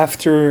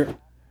 After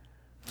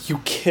you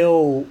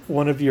kill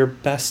one of your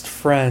best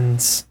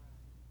friends?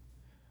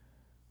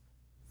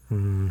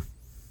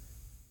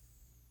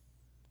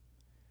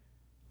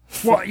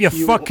 What you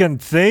fucking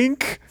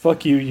think?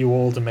 Fuck you, you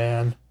old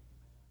man.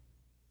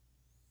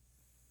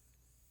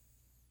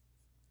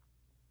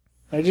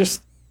 I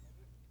just...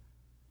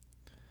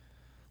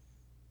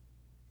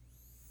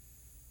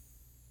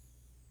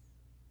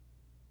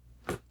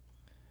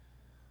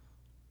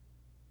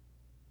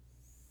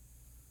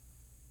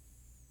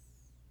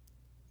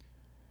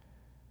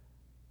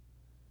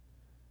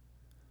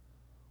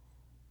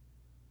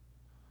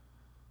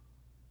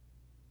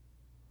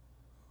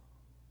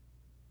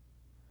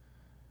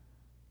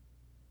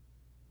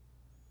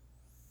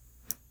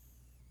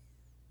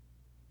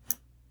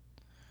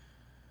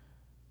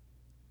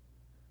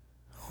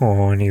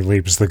 Oh, and he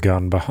leaves the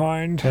gun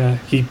behind.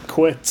 he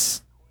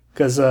quits.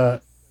 Because, I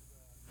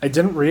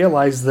didn't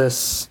realize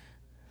this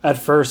at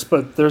first,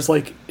 but there's,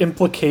 like,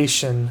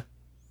 implication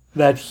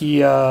that he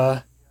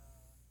got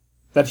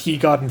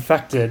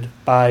infected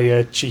by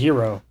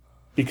Chihiro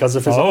because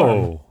of his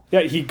arm.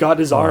 Yeah, he got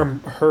his arm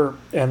hurt,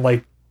 and,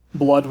 like,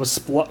 blood was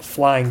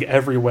flying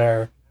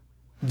everywhere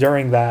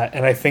during that.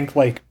 And I think,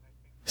 like,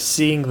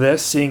 seeing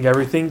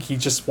everything, he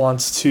just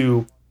wants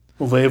to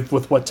live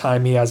with what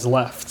time he has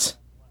left.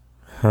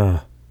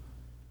 Huh.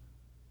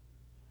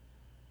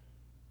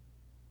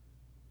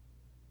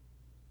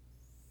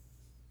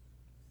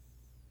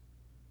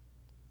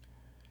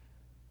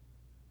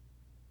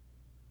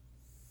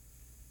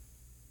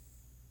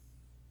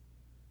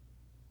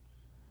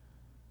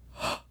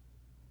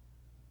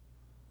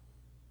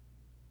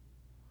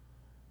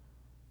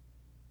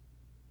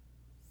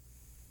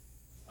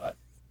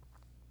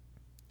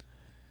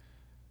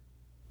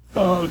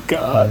 Oh,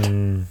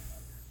 God.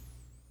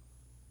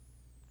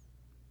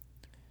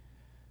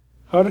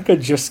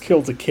 Haruka just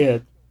killed a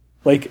kid.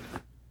 Like,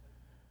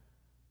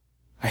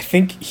 I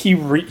think he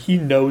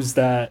knows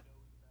that,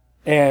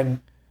 and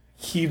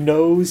he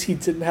knows he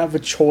didn't have a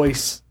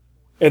choice,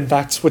 and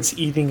that's what's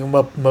eating him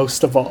up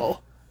most of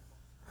all.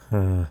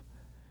 Huh.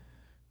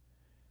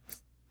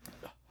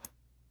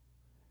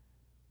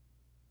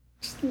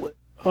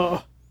 Uh,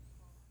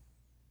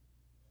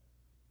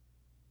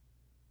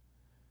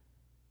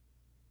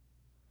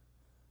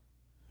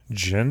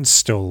 Jin's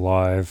still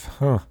alive.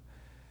 Huh.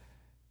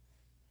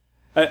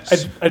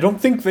 I don't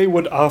think they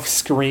would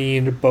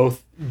off-screen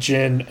both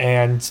Jin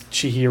and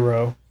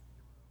Chihiro.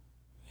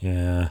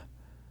 Yeah.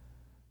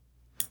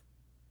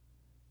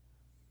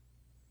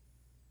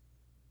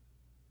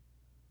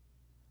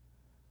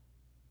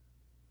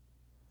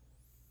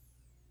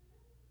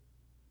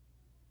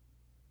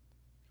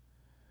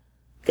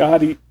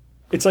 God,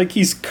 it's like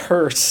he's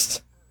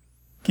cursed.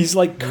 He's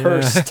like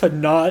cursed to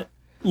not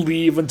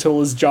leave until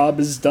his job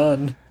is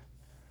done.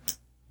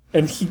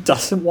 And he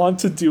doesn't want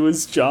to do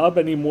his job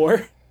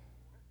anymore.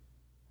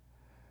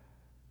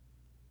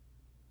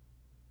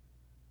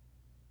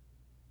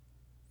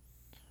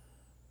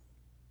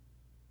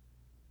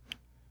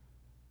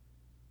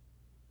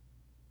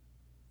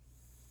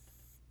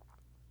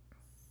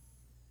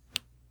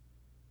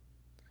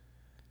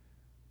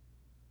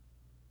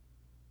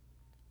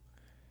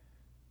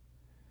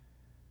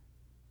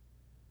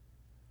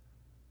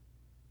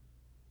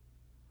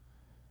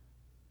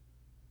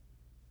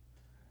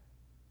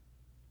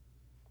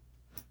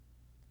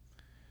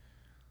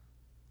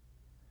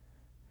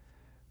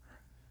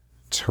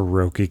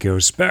 Hiroki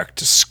goes back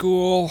to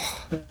school.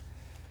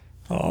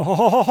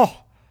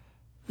 Oh.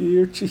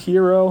 You're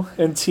Chihiro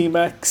and Team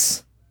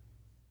X.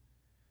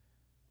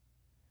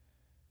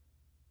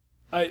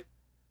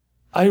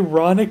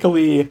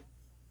 Ironically,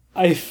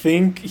 I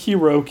think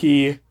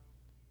Hiroki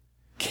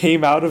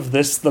came out of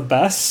this the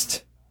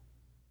best.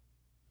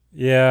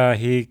 Yeah,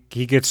 he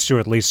gets to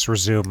at least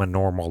resume a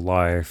normal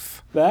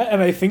life. That,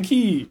 and I think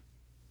he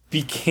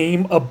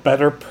became a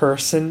better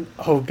person.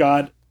 Oh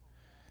god.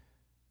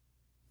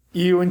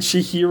 You and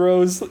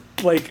Chihiro's,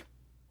 like,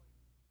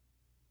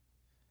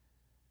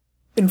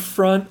 in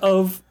front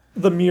of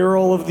the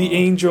mural of the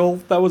angel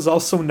that was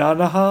also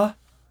Nanaha.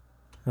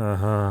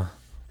 Uh-huh.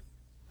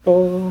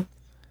 Oh,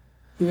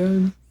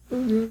 yeah.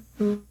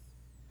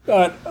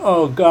 God,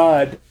 oh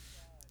god.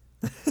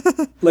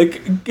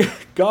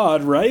 Like,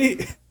 God,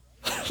 right?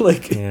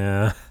 Like,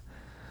 Yeah.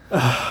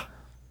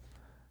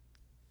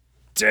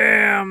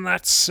 Damn,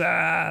 that's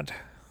sad.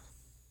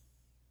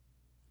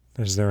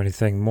 Is there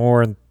anything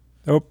more?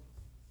 Oh.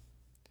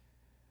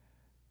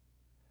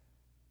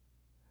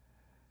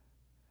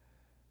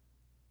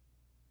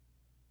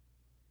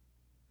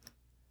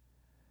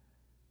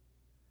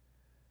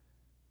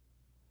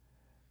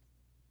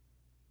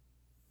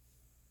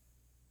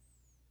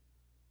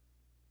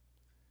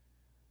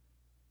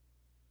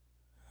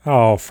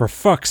 Oh, for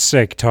fuck's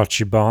sake,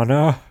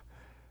 Tachibana.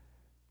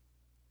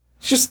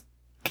 just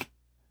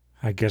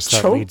I guess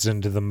that choke, leads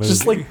into the movie.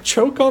 just like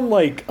choke on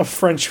like a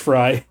French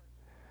fry.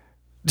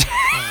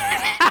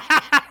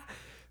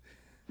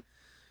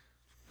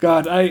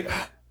 God,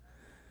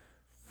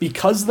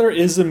 because there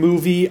is a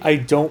movie, I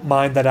don't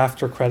mind that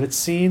after credits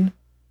scene.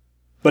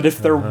 But if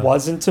there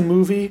wasn't a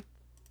movie,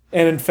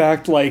 and in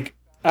fact, like,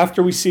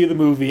 after we see the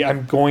movie,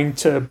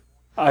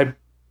 I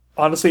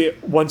honestly,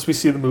 once we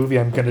see the movie,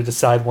 I'm going to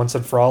decide once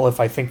and for all if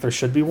I think there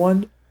should be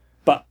one.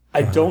 But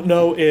I don't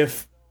know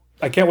if,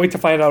 I can't wait to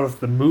find out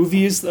if the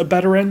movie is a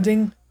better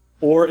ending,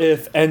 or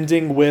if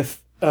ending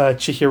with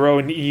Chihiro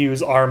and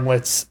Iyu's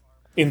armlets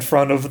in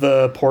front of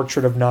the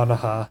portrait of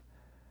Nanaha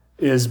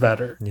is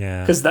better.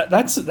 Yeah. Because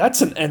that's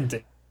an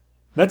ending.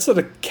 That's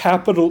a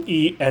capital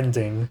E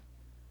ending.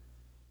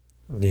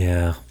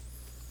 Yeah.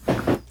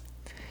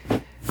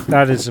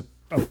 That is a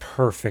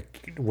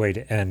perfect way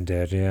to end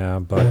it, yeah,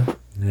 but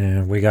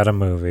yeah, we got a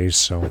movie,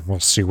 so we'll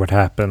see what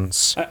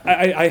happens.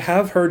 I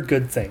have heard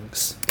good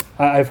things.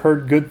 I've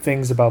heard good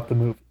things about the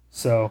movie,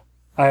 so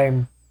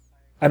I'm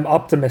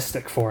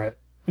optimistic for it.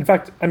 In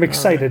fact, I'm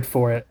excited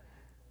for it.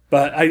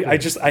 But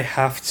I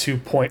have to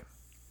point,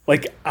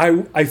 like,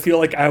 I feel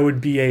like I would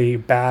be a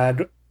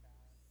bad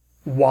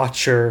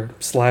watcher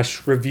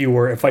 /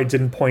 reviewer if I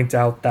didn't point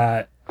out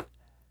that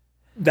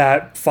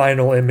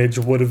final image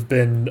would have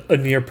been a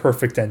near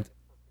perfect end.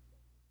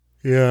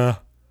 Yeah.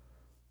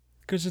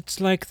 Because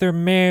it's like they're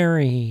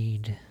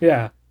married.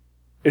 Yeah.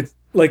 It's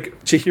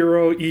like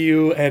Chihiro,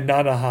 Iyu, and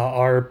Nanaha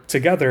are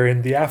together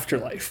in the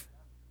afterlife.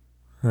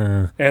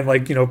 And,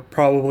 like,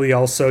 probably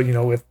also,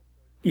 with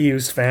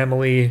Iyu's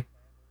family,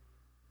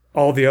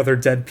 all the other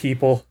dead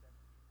people.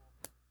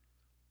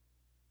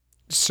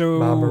 So,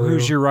 Mamoru.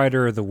 Who's your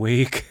writer of the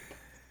week?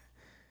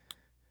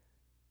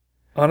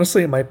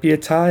 Honestly, it might be a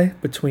tie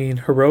between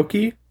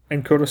Hiroki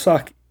and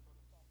Kurosaki.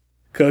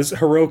 Because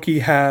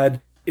Hiroki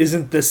had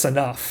Isn't This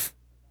Enough?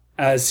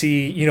 As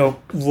he,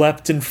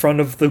 leapt in front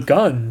of the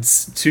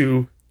guns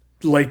to,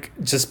 like,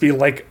 just be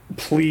like,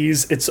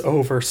 please, it's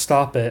over,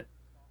 stop it.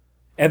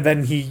 And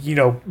then he,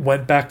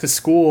 went back to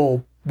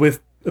school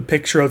with a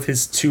picture of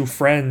his two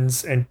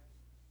friends and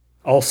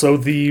Also,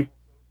 the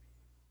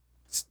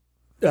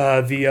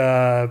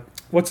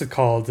what's it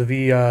called?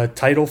 The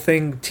title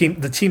thing,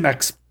 the Team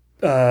X,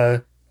 uh,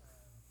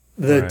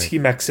 the Right.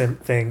 Team X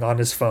thing on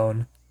his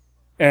phone,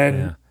 and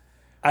Yeah.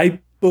 I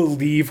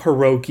believe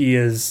Hiroki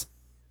is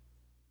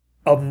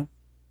um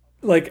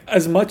like,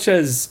 as much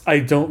as I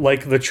don't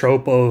like the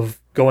trope of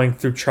going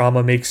through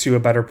trauma makes you a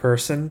better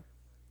person.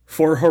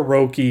 For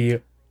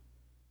Hiroki,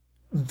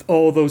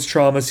 all those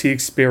traumas he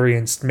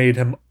experienced made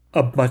him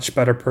a much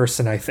better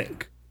person, I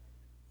think.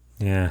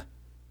 Yeah.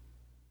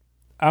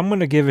 I'm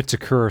gonna give it to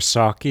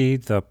Kurosaki.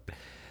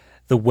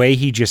 The way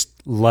he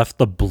just left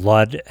the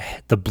bloody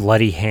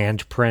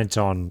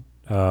handprint on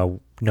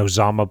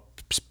Nozama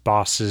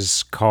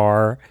boss's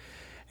car,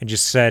 and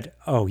just said,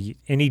 "Oh,"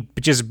 and he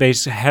just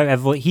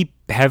basically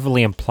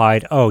heavily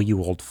implied, "Oh,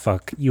 you old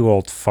fuck, you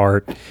old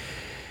fart,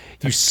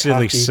 you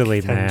silly, Takaki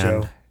silly man.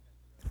 Tenjo.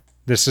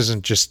 This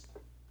isn't just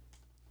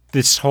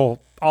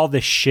all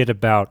this shit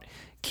about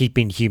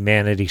keeping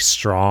humanity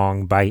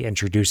strong by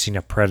introducing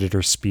a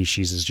predator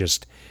species is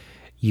just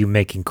you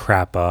making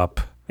crap up."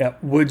 Yeah,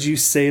 would you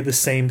say the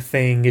same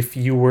thing if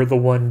you were the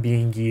one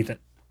being eaten?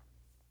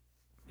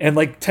 And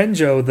like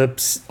Tenjo, the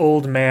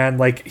old man,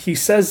 like he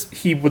says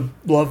he would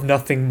love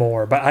nothing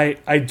more, but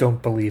I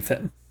don't believe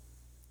him.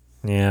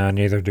 Yeah,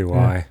 neither do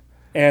I.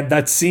 And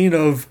that scene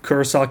of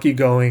Kurosaki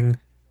going,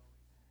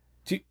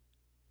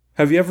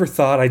 "Have you ever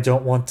thought I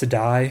don't want to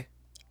die?"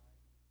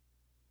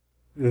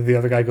 The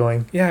other guy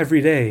going, "Yeah,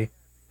 every day.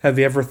 Have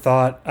you ever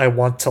thought I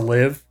want to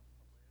live?"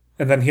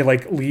 And then he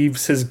like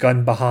leaves his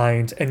gun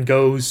behind and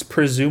goes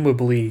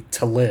presumably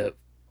to live.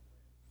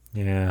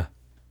 Yeah.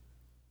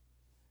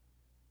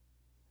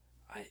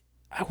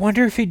 I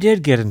wonder if he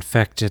did get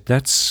infected.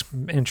 That's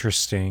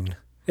interesting.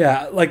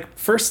 Yeah, like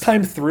first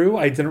time through,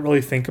 I didn't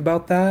really think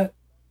about that,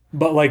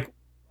 but like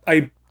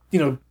I,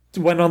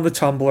 went on the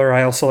Tumblr.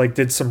 I also like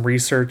did some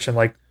research and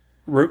like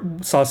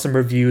saw some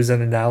reviews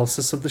and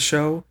analysis of the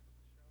show.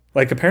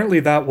 Like apparently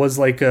that was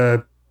like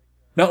a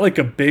not like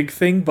a big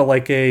thing, but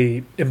like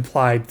a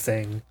implied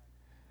thing.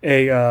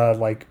 A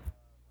like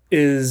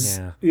is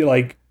Yeah.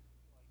 like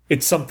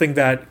it's something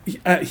that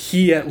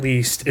he at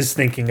least is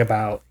thinking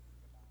about.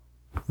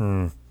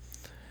 Hmm.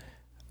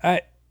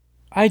 I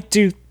I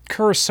do.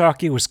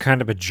 Kurosaki was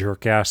kind of a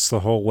jerk ass the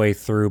whole way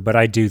through, but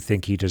I do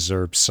think he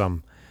deserves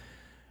a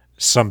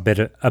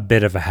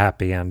bit of a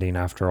happy ending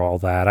after all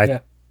that. I Yeah,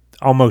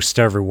 almost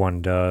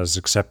everyone does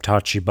except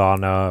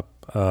Tachibana,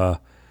 Tenjo.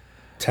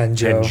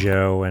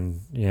 Tenjo,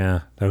 and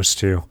yeah, those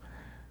two.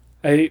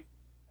 I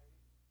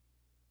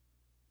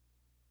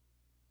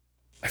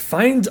I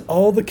find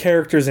all the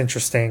characters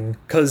interesting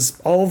because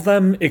all of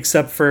them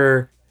except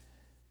for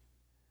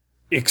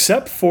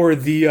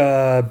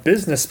the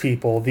business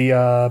people,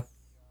 the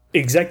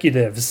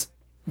executives,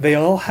 they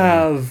all Yeah.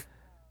 have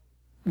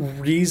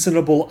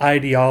reasonable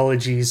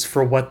ideologies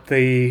for what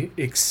they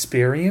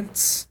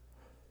experience.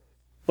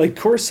 Like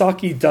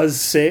Kurosaki does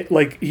say,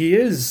 like he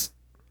is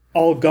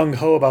all gung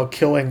ho about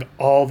killing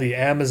all the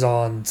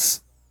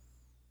Amazons,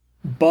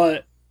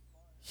 but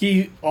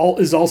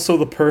is also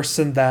the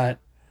person that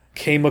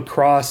came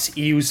across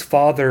Iu's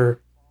father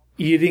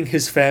eating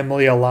his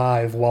family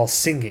alive while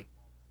singing.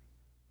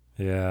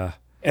 Yeah.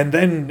 And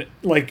then,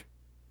 like,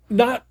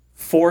 not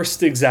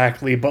forced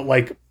exactly, but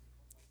like,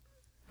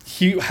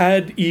 he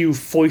had Iu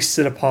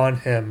foisted upon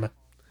him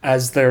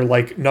as their,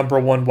 like, number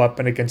one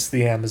weapon against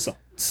the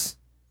Amazons.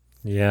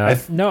 Yeah.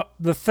 No,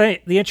 the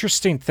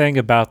interesting thing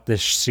about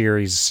this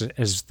series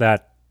is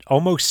that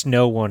almost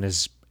no one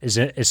is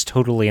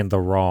totally in the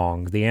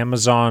wrong. The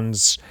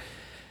Amazons,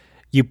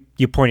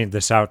 you pointed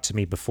this out to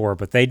me before,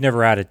 but they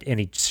never had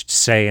any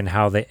say in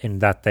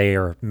that they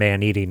are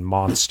man-eating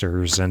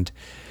monsters, and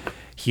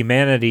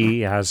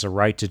humanity has a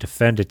right to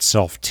defend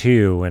itself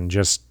too, and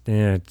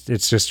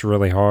it's just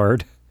really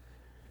hard.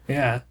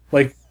 Yeah.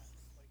 Like,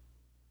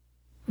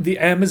 the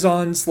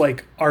Amazons,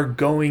 like, are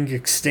going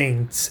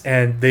extinct,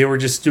 and they were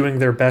just doing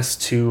their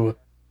best to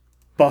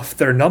buff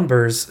their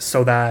numbers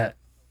so that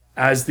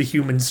as the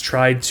humans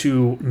tried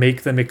to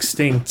make them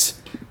extinct,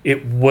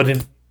 it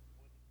wouldn't.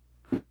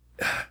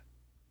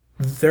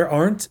 There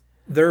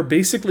are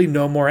basically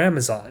no more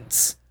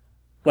Amazons.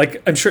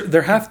 Like, I'm sure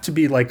there have to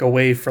be like a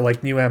way for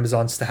like new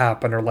Amazons to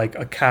happen, or like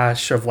a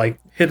cache of like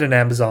hidden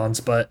Amazons,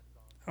 but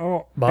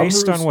Oh,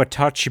 based on Mamoru's. what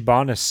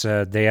Tachibana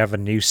said, they have a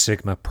new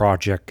Sigma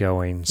project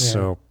going, Yeah,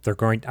 so they're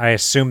going. I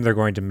assume they're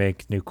going to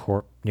make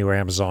new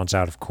Amazons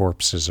out of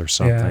corpses or yeah.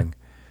 something.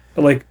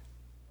 But like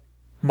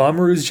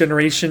Mamoru's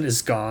generation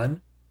is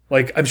gone.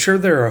 Like, I'm sure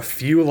there are a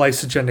few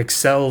lysogenic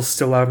cells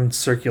still out in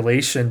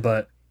circulation,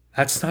 but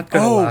that's not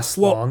gonna Oh, last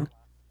well, long.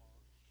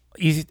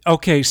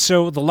 okay.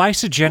 So the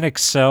lysogenic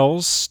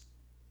cells,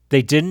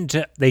 they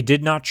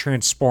did not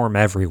transform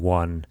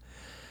everyone.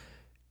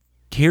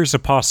 Here's a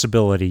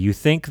possibility. You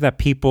think that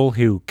people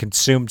who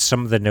consumed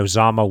some of the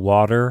Nozama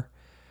water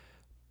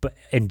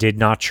and did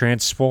not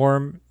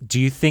transform, do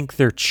you think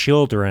their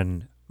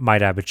children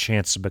might have a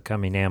chance of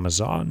becoming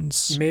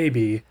Amazons?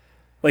 Maybe.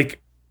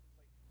 Like,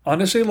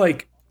 honestly,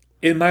 like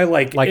in my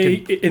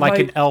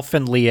an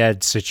Elfin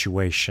Lied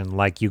situation.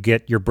 Like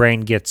your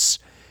brain gets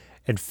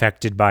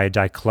infected by a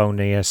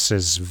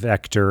Diclonius's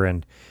vector,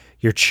 and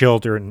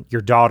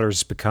your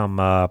daughters become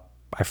I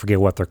forget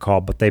what they're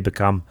called, but they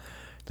become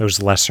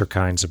those lesser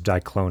kinds of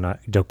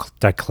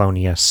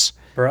Diclonius.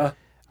 Bruh,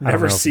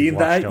 never seen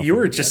that.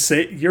 You're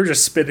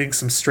just spitting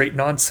some straight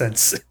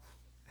nonsense.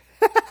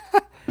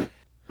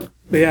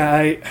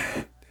 Yeah,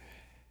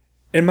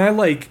 in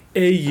my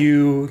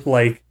AU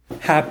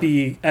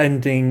happy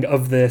ending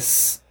of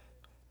this,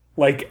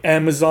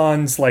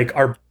 Amazons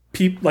are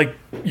people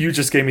you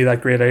just gave me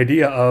that great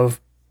idea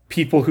of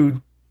people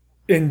who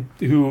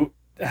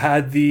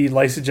had the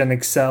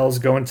lysogenic cells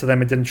go into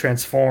them and didn't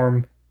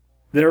transform.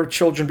 Their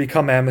children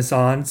become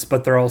Amazons,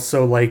 but they're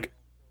also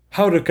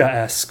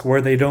Haruka-esque,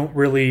 where they don't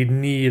really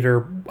need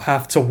or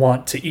have to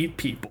want to eat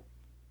people.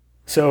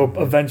 So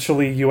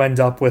eventually you end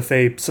up with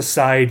a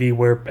society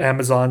where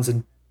Amazons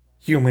and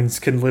humans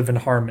can live in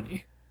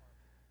harmony.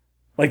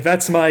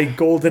 That's my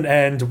golden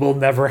end, will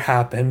never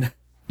happen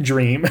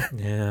dream.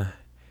 Yeah.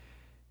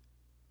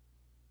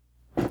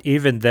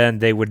 Even then,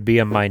 they would be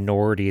a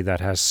minority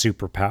that has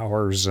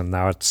superpowers, and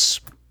now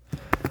it's...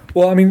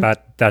 Well, I mean...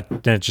 Then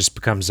it just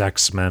becomes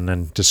X-Men,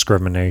 and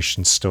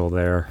discrimination's still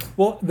there.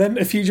 Well, then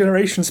a few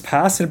generations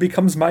pass, and it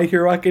becomes My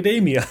Hero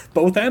Academia.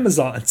 Both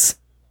Amazons.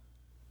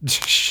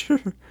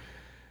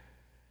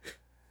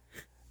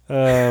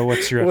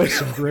 What's your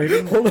episode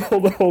rating?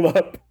 Hold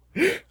up.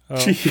 Oh.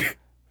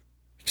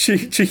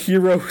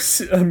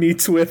 Chihiro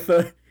meets with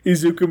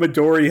Izuku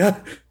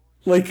Midoriya.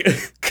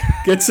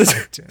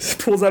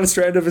 Pulls out a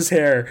strand of his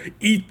hair.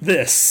 Eat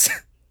this.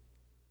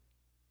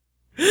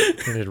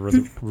 And it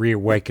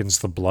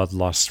reawakens the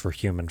bloodlust for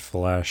human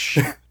flesh.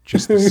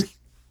 Just this.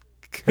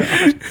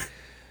 God.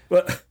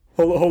 But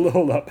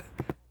hold up.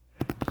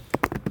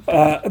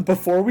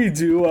 Before we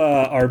do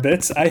our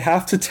bits, I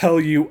have to tell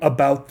you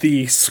about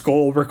the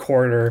skull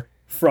recorder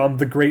from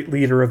the Great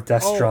Leader of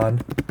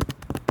Destron.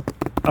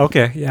 Oh.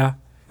 Okay, yeah.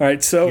 All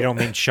right, so you don't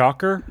mean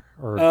Shocker?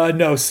 Or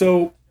no.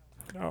 So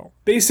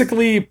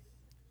basically,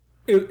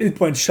 it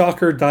went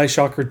Shocker, Die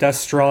Shocker,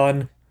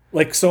 Destron,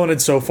 so on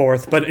and so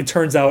forth. But it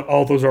turns out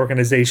all those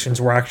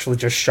organizations were actually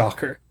just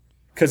Shocker,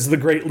 because the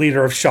Great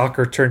Leader of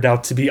Shocker turned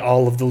out to be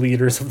all of the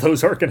leaders of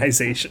those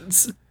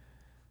organizations.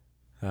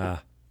 So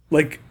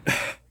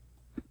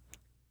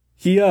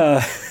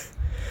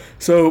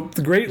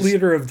the Great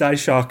Leader of Die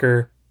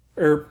Shocker,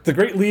 or the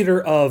Great Leader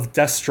of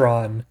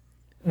Destron,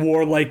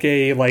 wore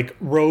a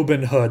robe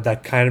and hood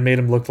that kind of made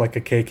him look like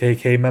a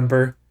KKK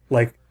member.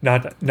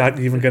 Not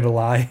even gonna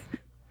lie.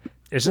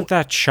 Isn't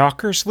that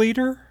Shocker's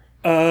leader?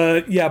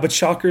 Yeah, but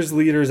Shocker's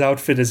leader's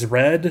outfit is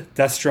red.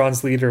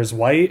 Destron's leader is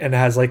white and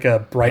has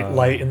a bright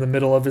light in the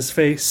middle of his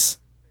face.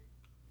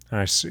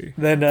 I see.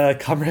 Then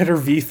Commander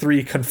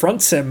V3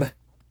 confronts him,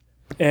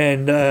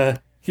 and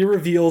he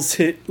reveals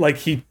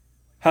he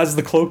has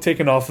the cloak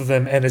taken off of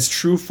him, and his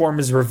true form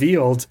is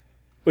revealed,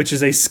 which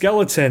is a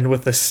skeleton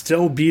with a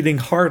still beating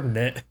heart in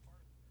it.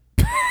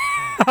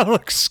 That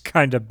looks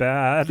kind of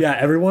bad. Yeah,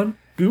 everyone,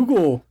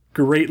 Google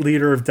Great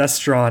Leader of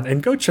Destron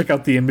and go check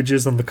out the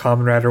images on the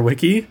Kamen Rider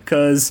wiki,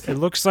 because it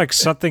looks like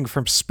something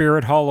from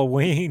Spirit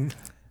Halloween.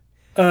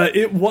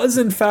 It was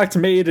in fact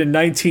made in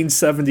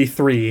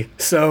 1973,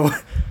 so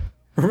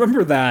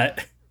remember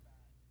that.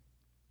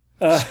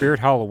 Spirit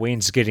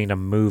Halloween's getting a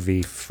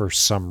movie for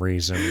some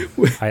reason.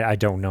 I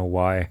don't know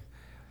why.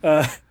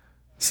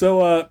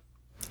 So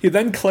he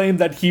then claimed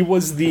that he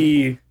was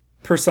the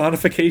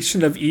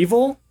personification of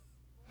evil,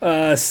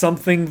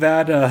 something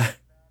that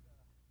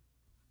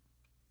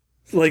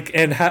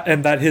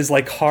and that his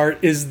heart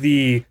is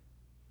the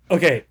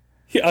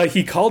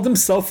he called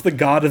himself the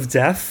god of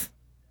death,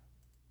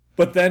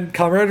 but then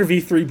Comrade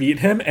V3 beat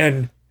him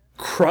and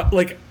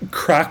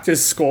cracked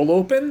his skull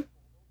open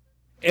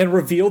and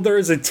revealed there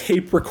is a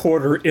tape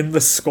recorder in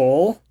the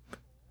skull.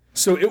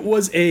 So it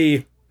was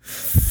a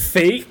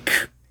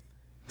fake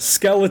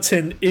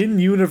skeleton in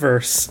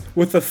universe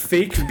with a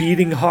fake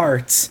beating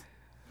heart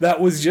that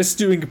was just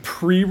doing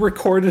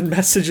pre-recorded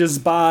messages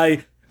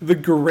by the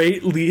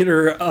Great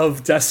Leader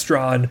of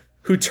Destron,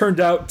 who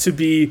turned out to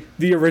be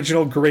the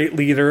original Great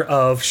Leader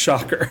of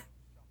Shocker.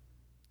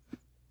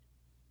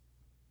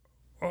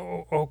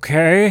 Oh,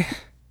 okay.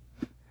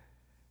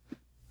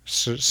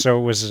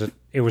 So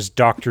it was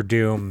Dr.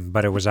 Doom,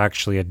 but it was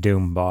actually a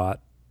Doom bot.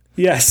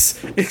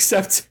 Yes,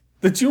 except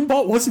the Doom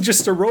bot wasn't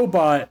just a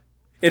robot.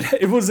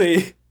 It was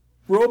a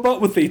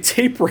robot with a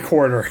tape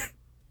recorder,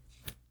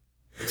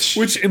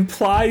 which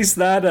implies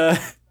that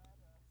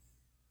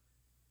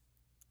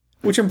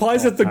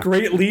the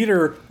Great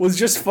Leader was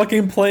just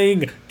fucking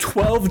playing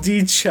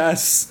 12D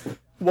chess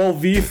while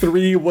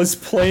V3 was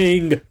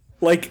playing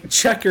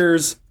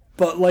checkers,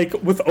 but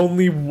with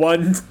only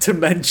one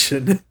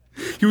dimension.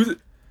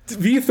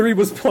 V3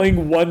 was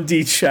playing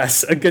 1D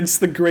chess against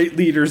the Great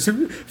Leader's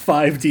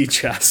 5D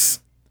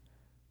chess.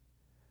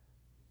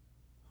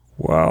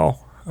 Wow.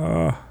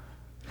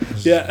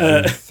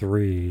 Yeah.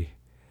 V3.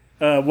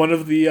 One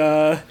of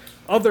the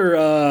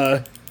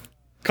other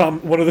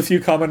one of the few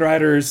Kamen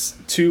Riders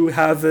to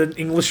have an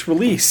English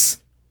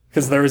release,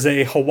 because there was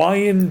a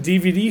Hawaiian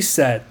DVD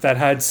set that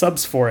had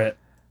subs for it,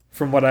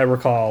 from what I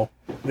recall.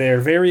 They're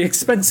very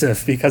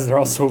expensive because they're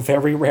also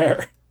very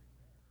rare.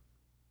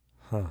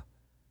 Huh.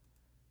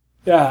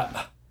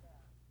 Yeah.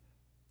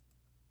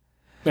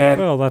 Man,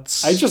 Well,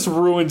 I just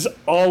ruined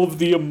all of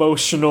the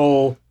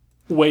emotional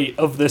weight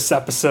of this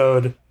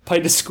episode by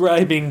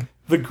describing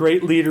the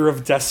great leader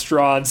of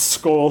Destron's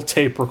skull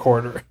tape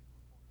recorder.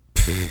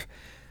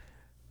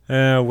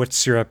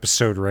 What's your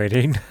episode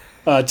rating?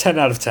 10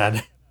 out of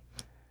 10.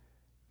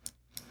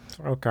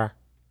 Okay.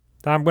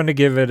 I'm going to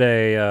give it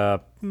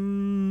a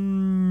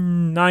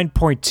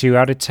 9.2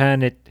 out of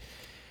 10.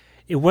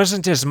 It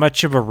wasn't as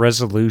much of a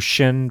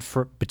resolution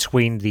for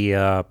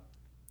the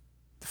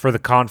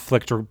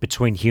conflict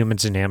between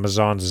humans and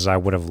Amazons as I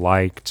would have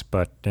liked,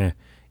 but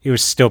it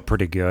was still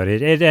pretty good.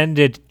 It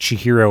ended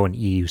Chihiro and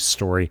Iyu's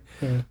story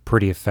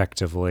pretty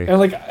effectively,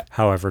 And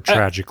however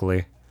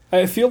tragically.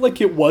 I feel like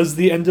it was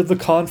the end of the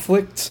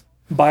conflict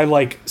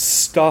by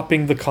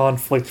stopping the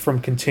conflict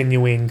from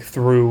continuing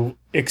through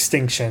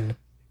extinction.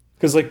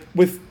 Because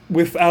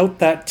without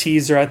that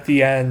teaser at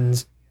the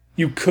end,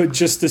 you could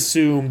just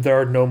assume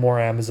there are no more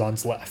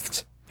Amazons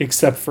left,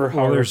 except for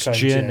Haruka There's and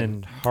Jin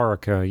and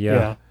Haruka,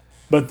 yeah.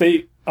 But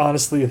they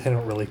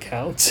don't really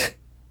count.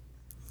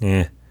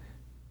 Yeah.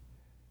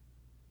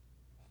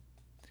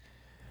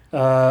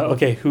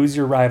 Okay, who's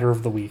your rider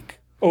of the week?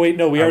 Oh wait,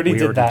 no, we already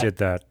did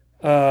that.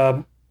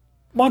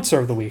 Monster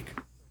of the week.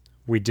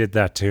 We did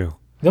that too.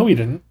 No, we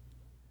didn't.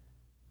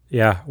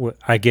 Yeah,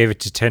 I gave it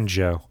to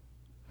Tenjo.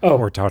 Oh.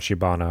 Or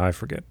Tachibana, I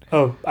forget.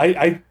 Oh,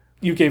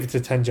 you gave it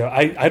to Tenjo.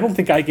 I don't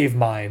think I gave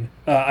mine.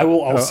 I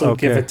will also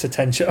give it to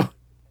Tenjo.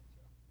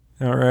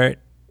 All right.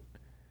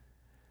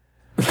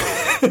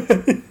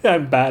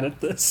 I'm bad at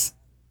this.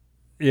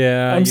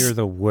 Yeah, you're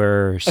the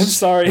worst. I'm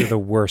sorry. You're the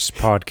worst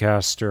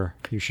podcaster.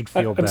 You should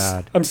feel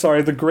bad. I'm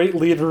sorry. The great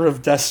leader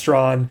of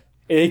Destron,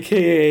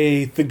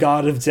 a.k.a. the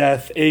god of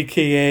death,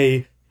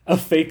 a.k.a. a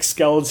fake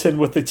skeleton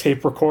with a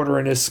tape recorder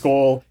in his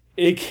skull,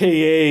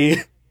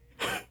 a.k.a.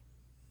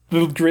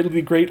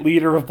 the great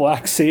leader of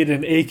Black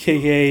Satan,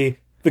 a.k.a.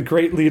 the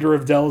great leader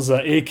of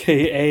Delza,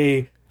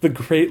 a.k.a. the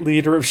great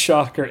leader of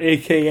Shocker,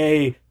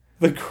 a.k.a.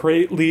 the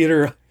great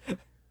leader...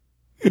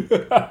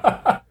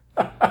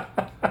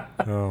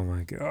 Oh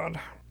my god.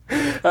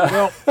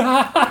 Well,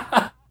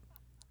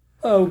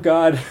 oh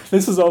god,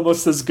 this is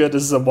almost as good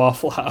as the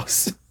Waffle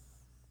House.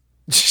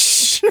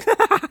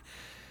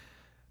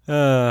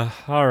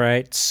 All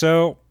right.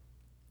 So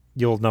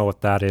you'll know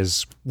what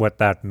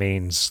that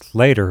means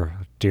later,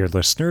 dear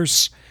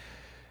listeners.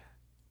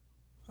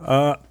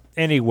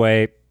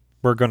 Anyway,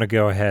 we're going to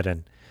go ahead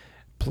and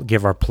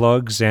give our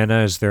plugs.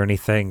 Anna, is there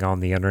anything on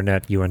the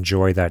internet you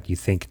enjoy that you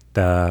think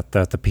that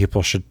the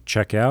people should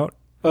check out?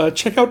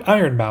 Check out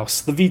Iron Mouse,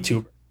 the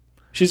VTuber.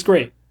 She's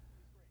great.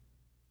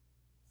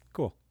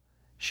 Cool.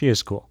 She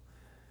is cool.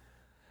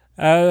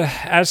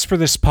 As for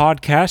this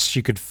podcast,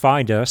 you could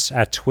find us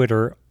at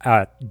Twitter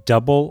at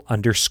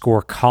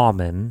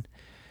 _common.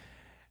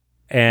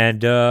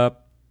 And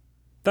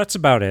that's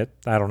about it.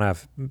 I don't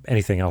have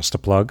anything else to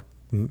plug.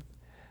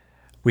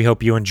 We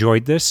hope you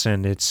enjoyed this,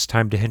 and it's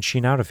time to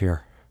henshin out of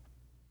here.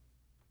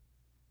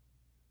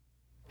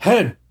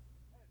 Hen!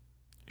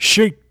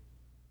 Shake!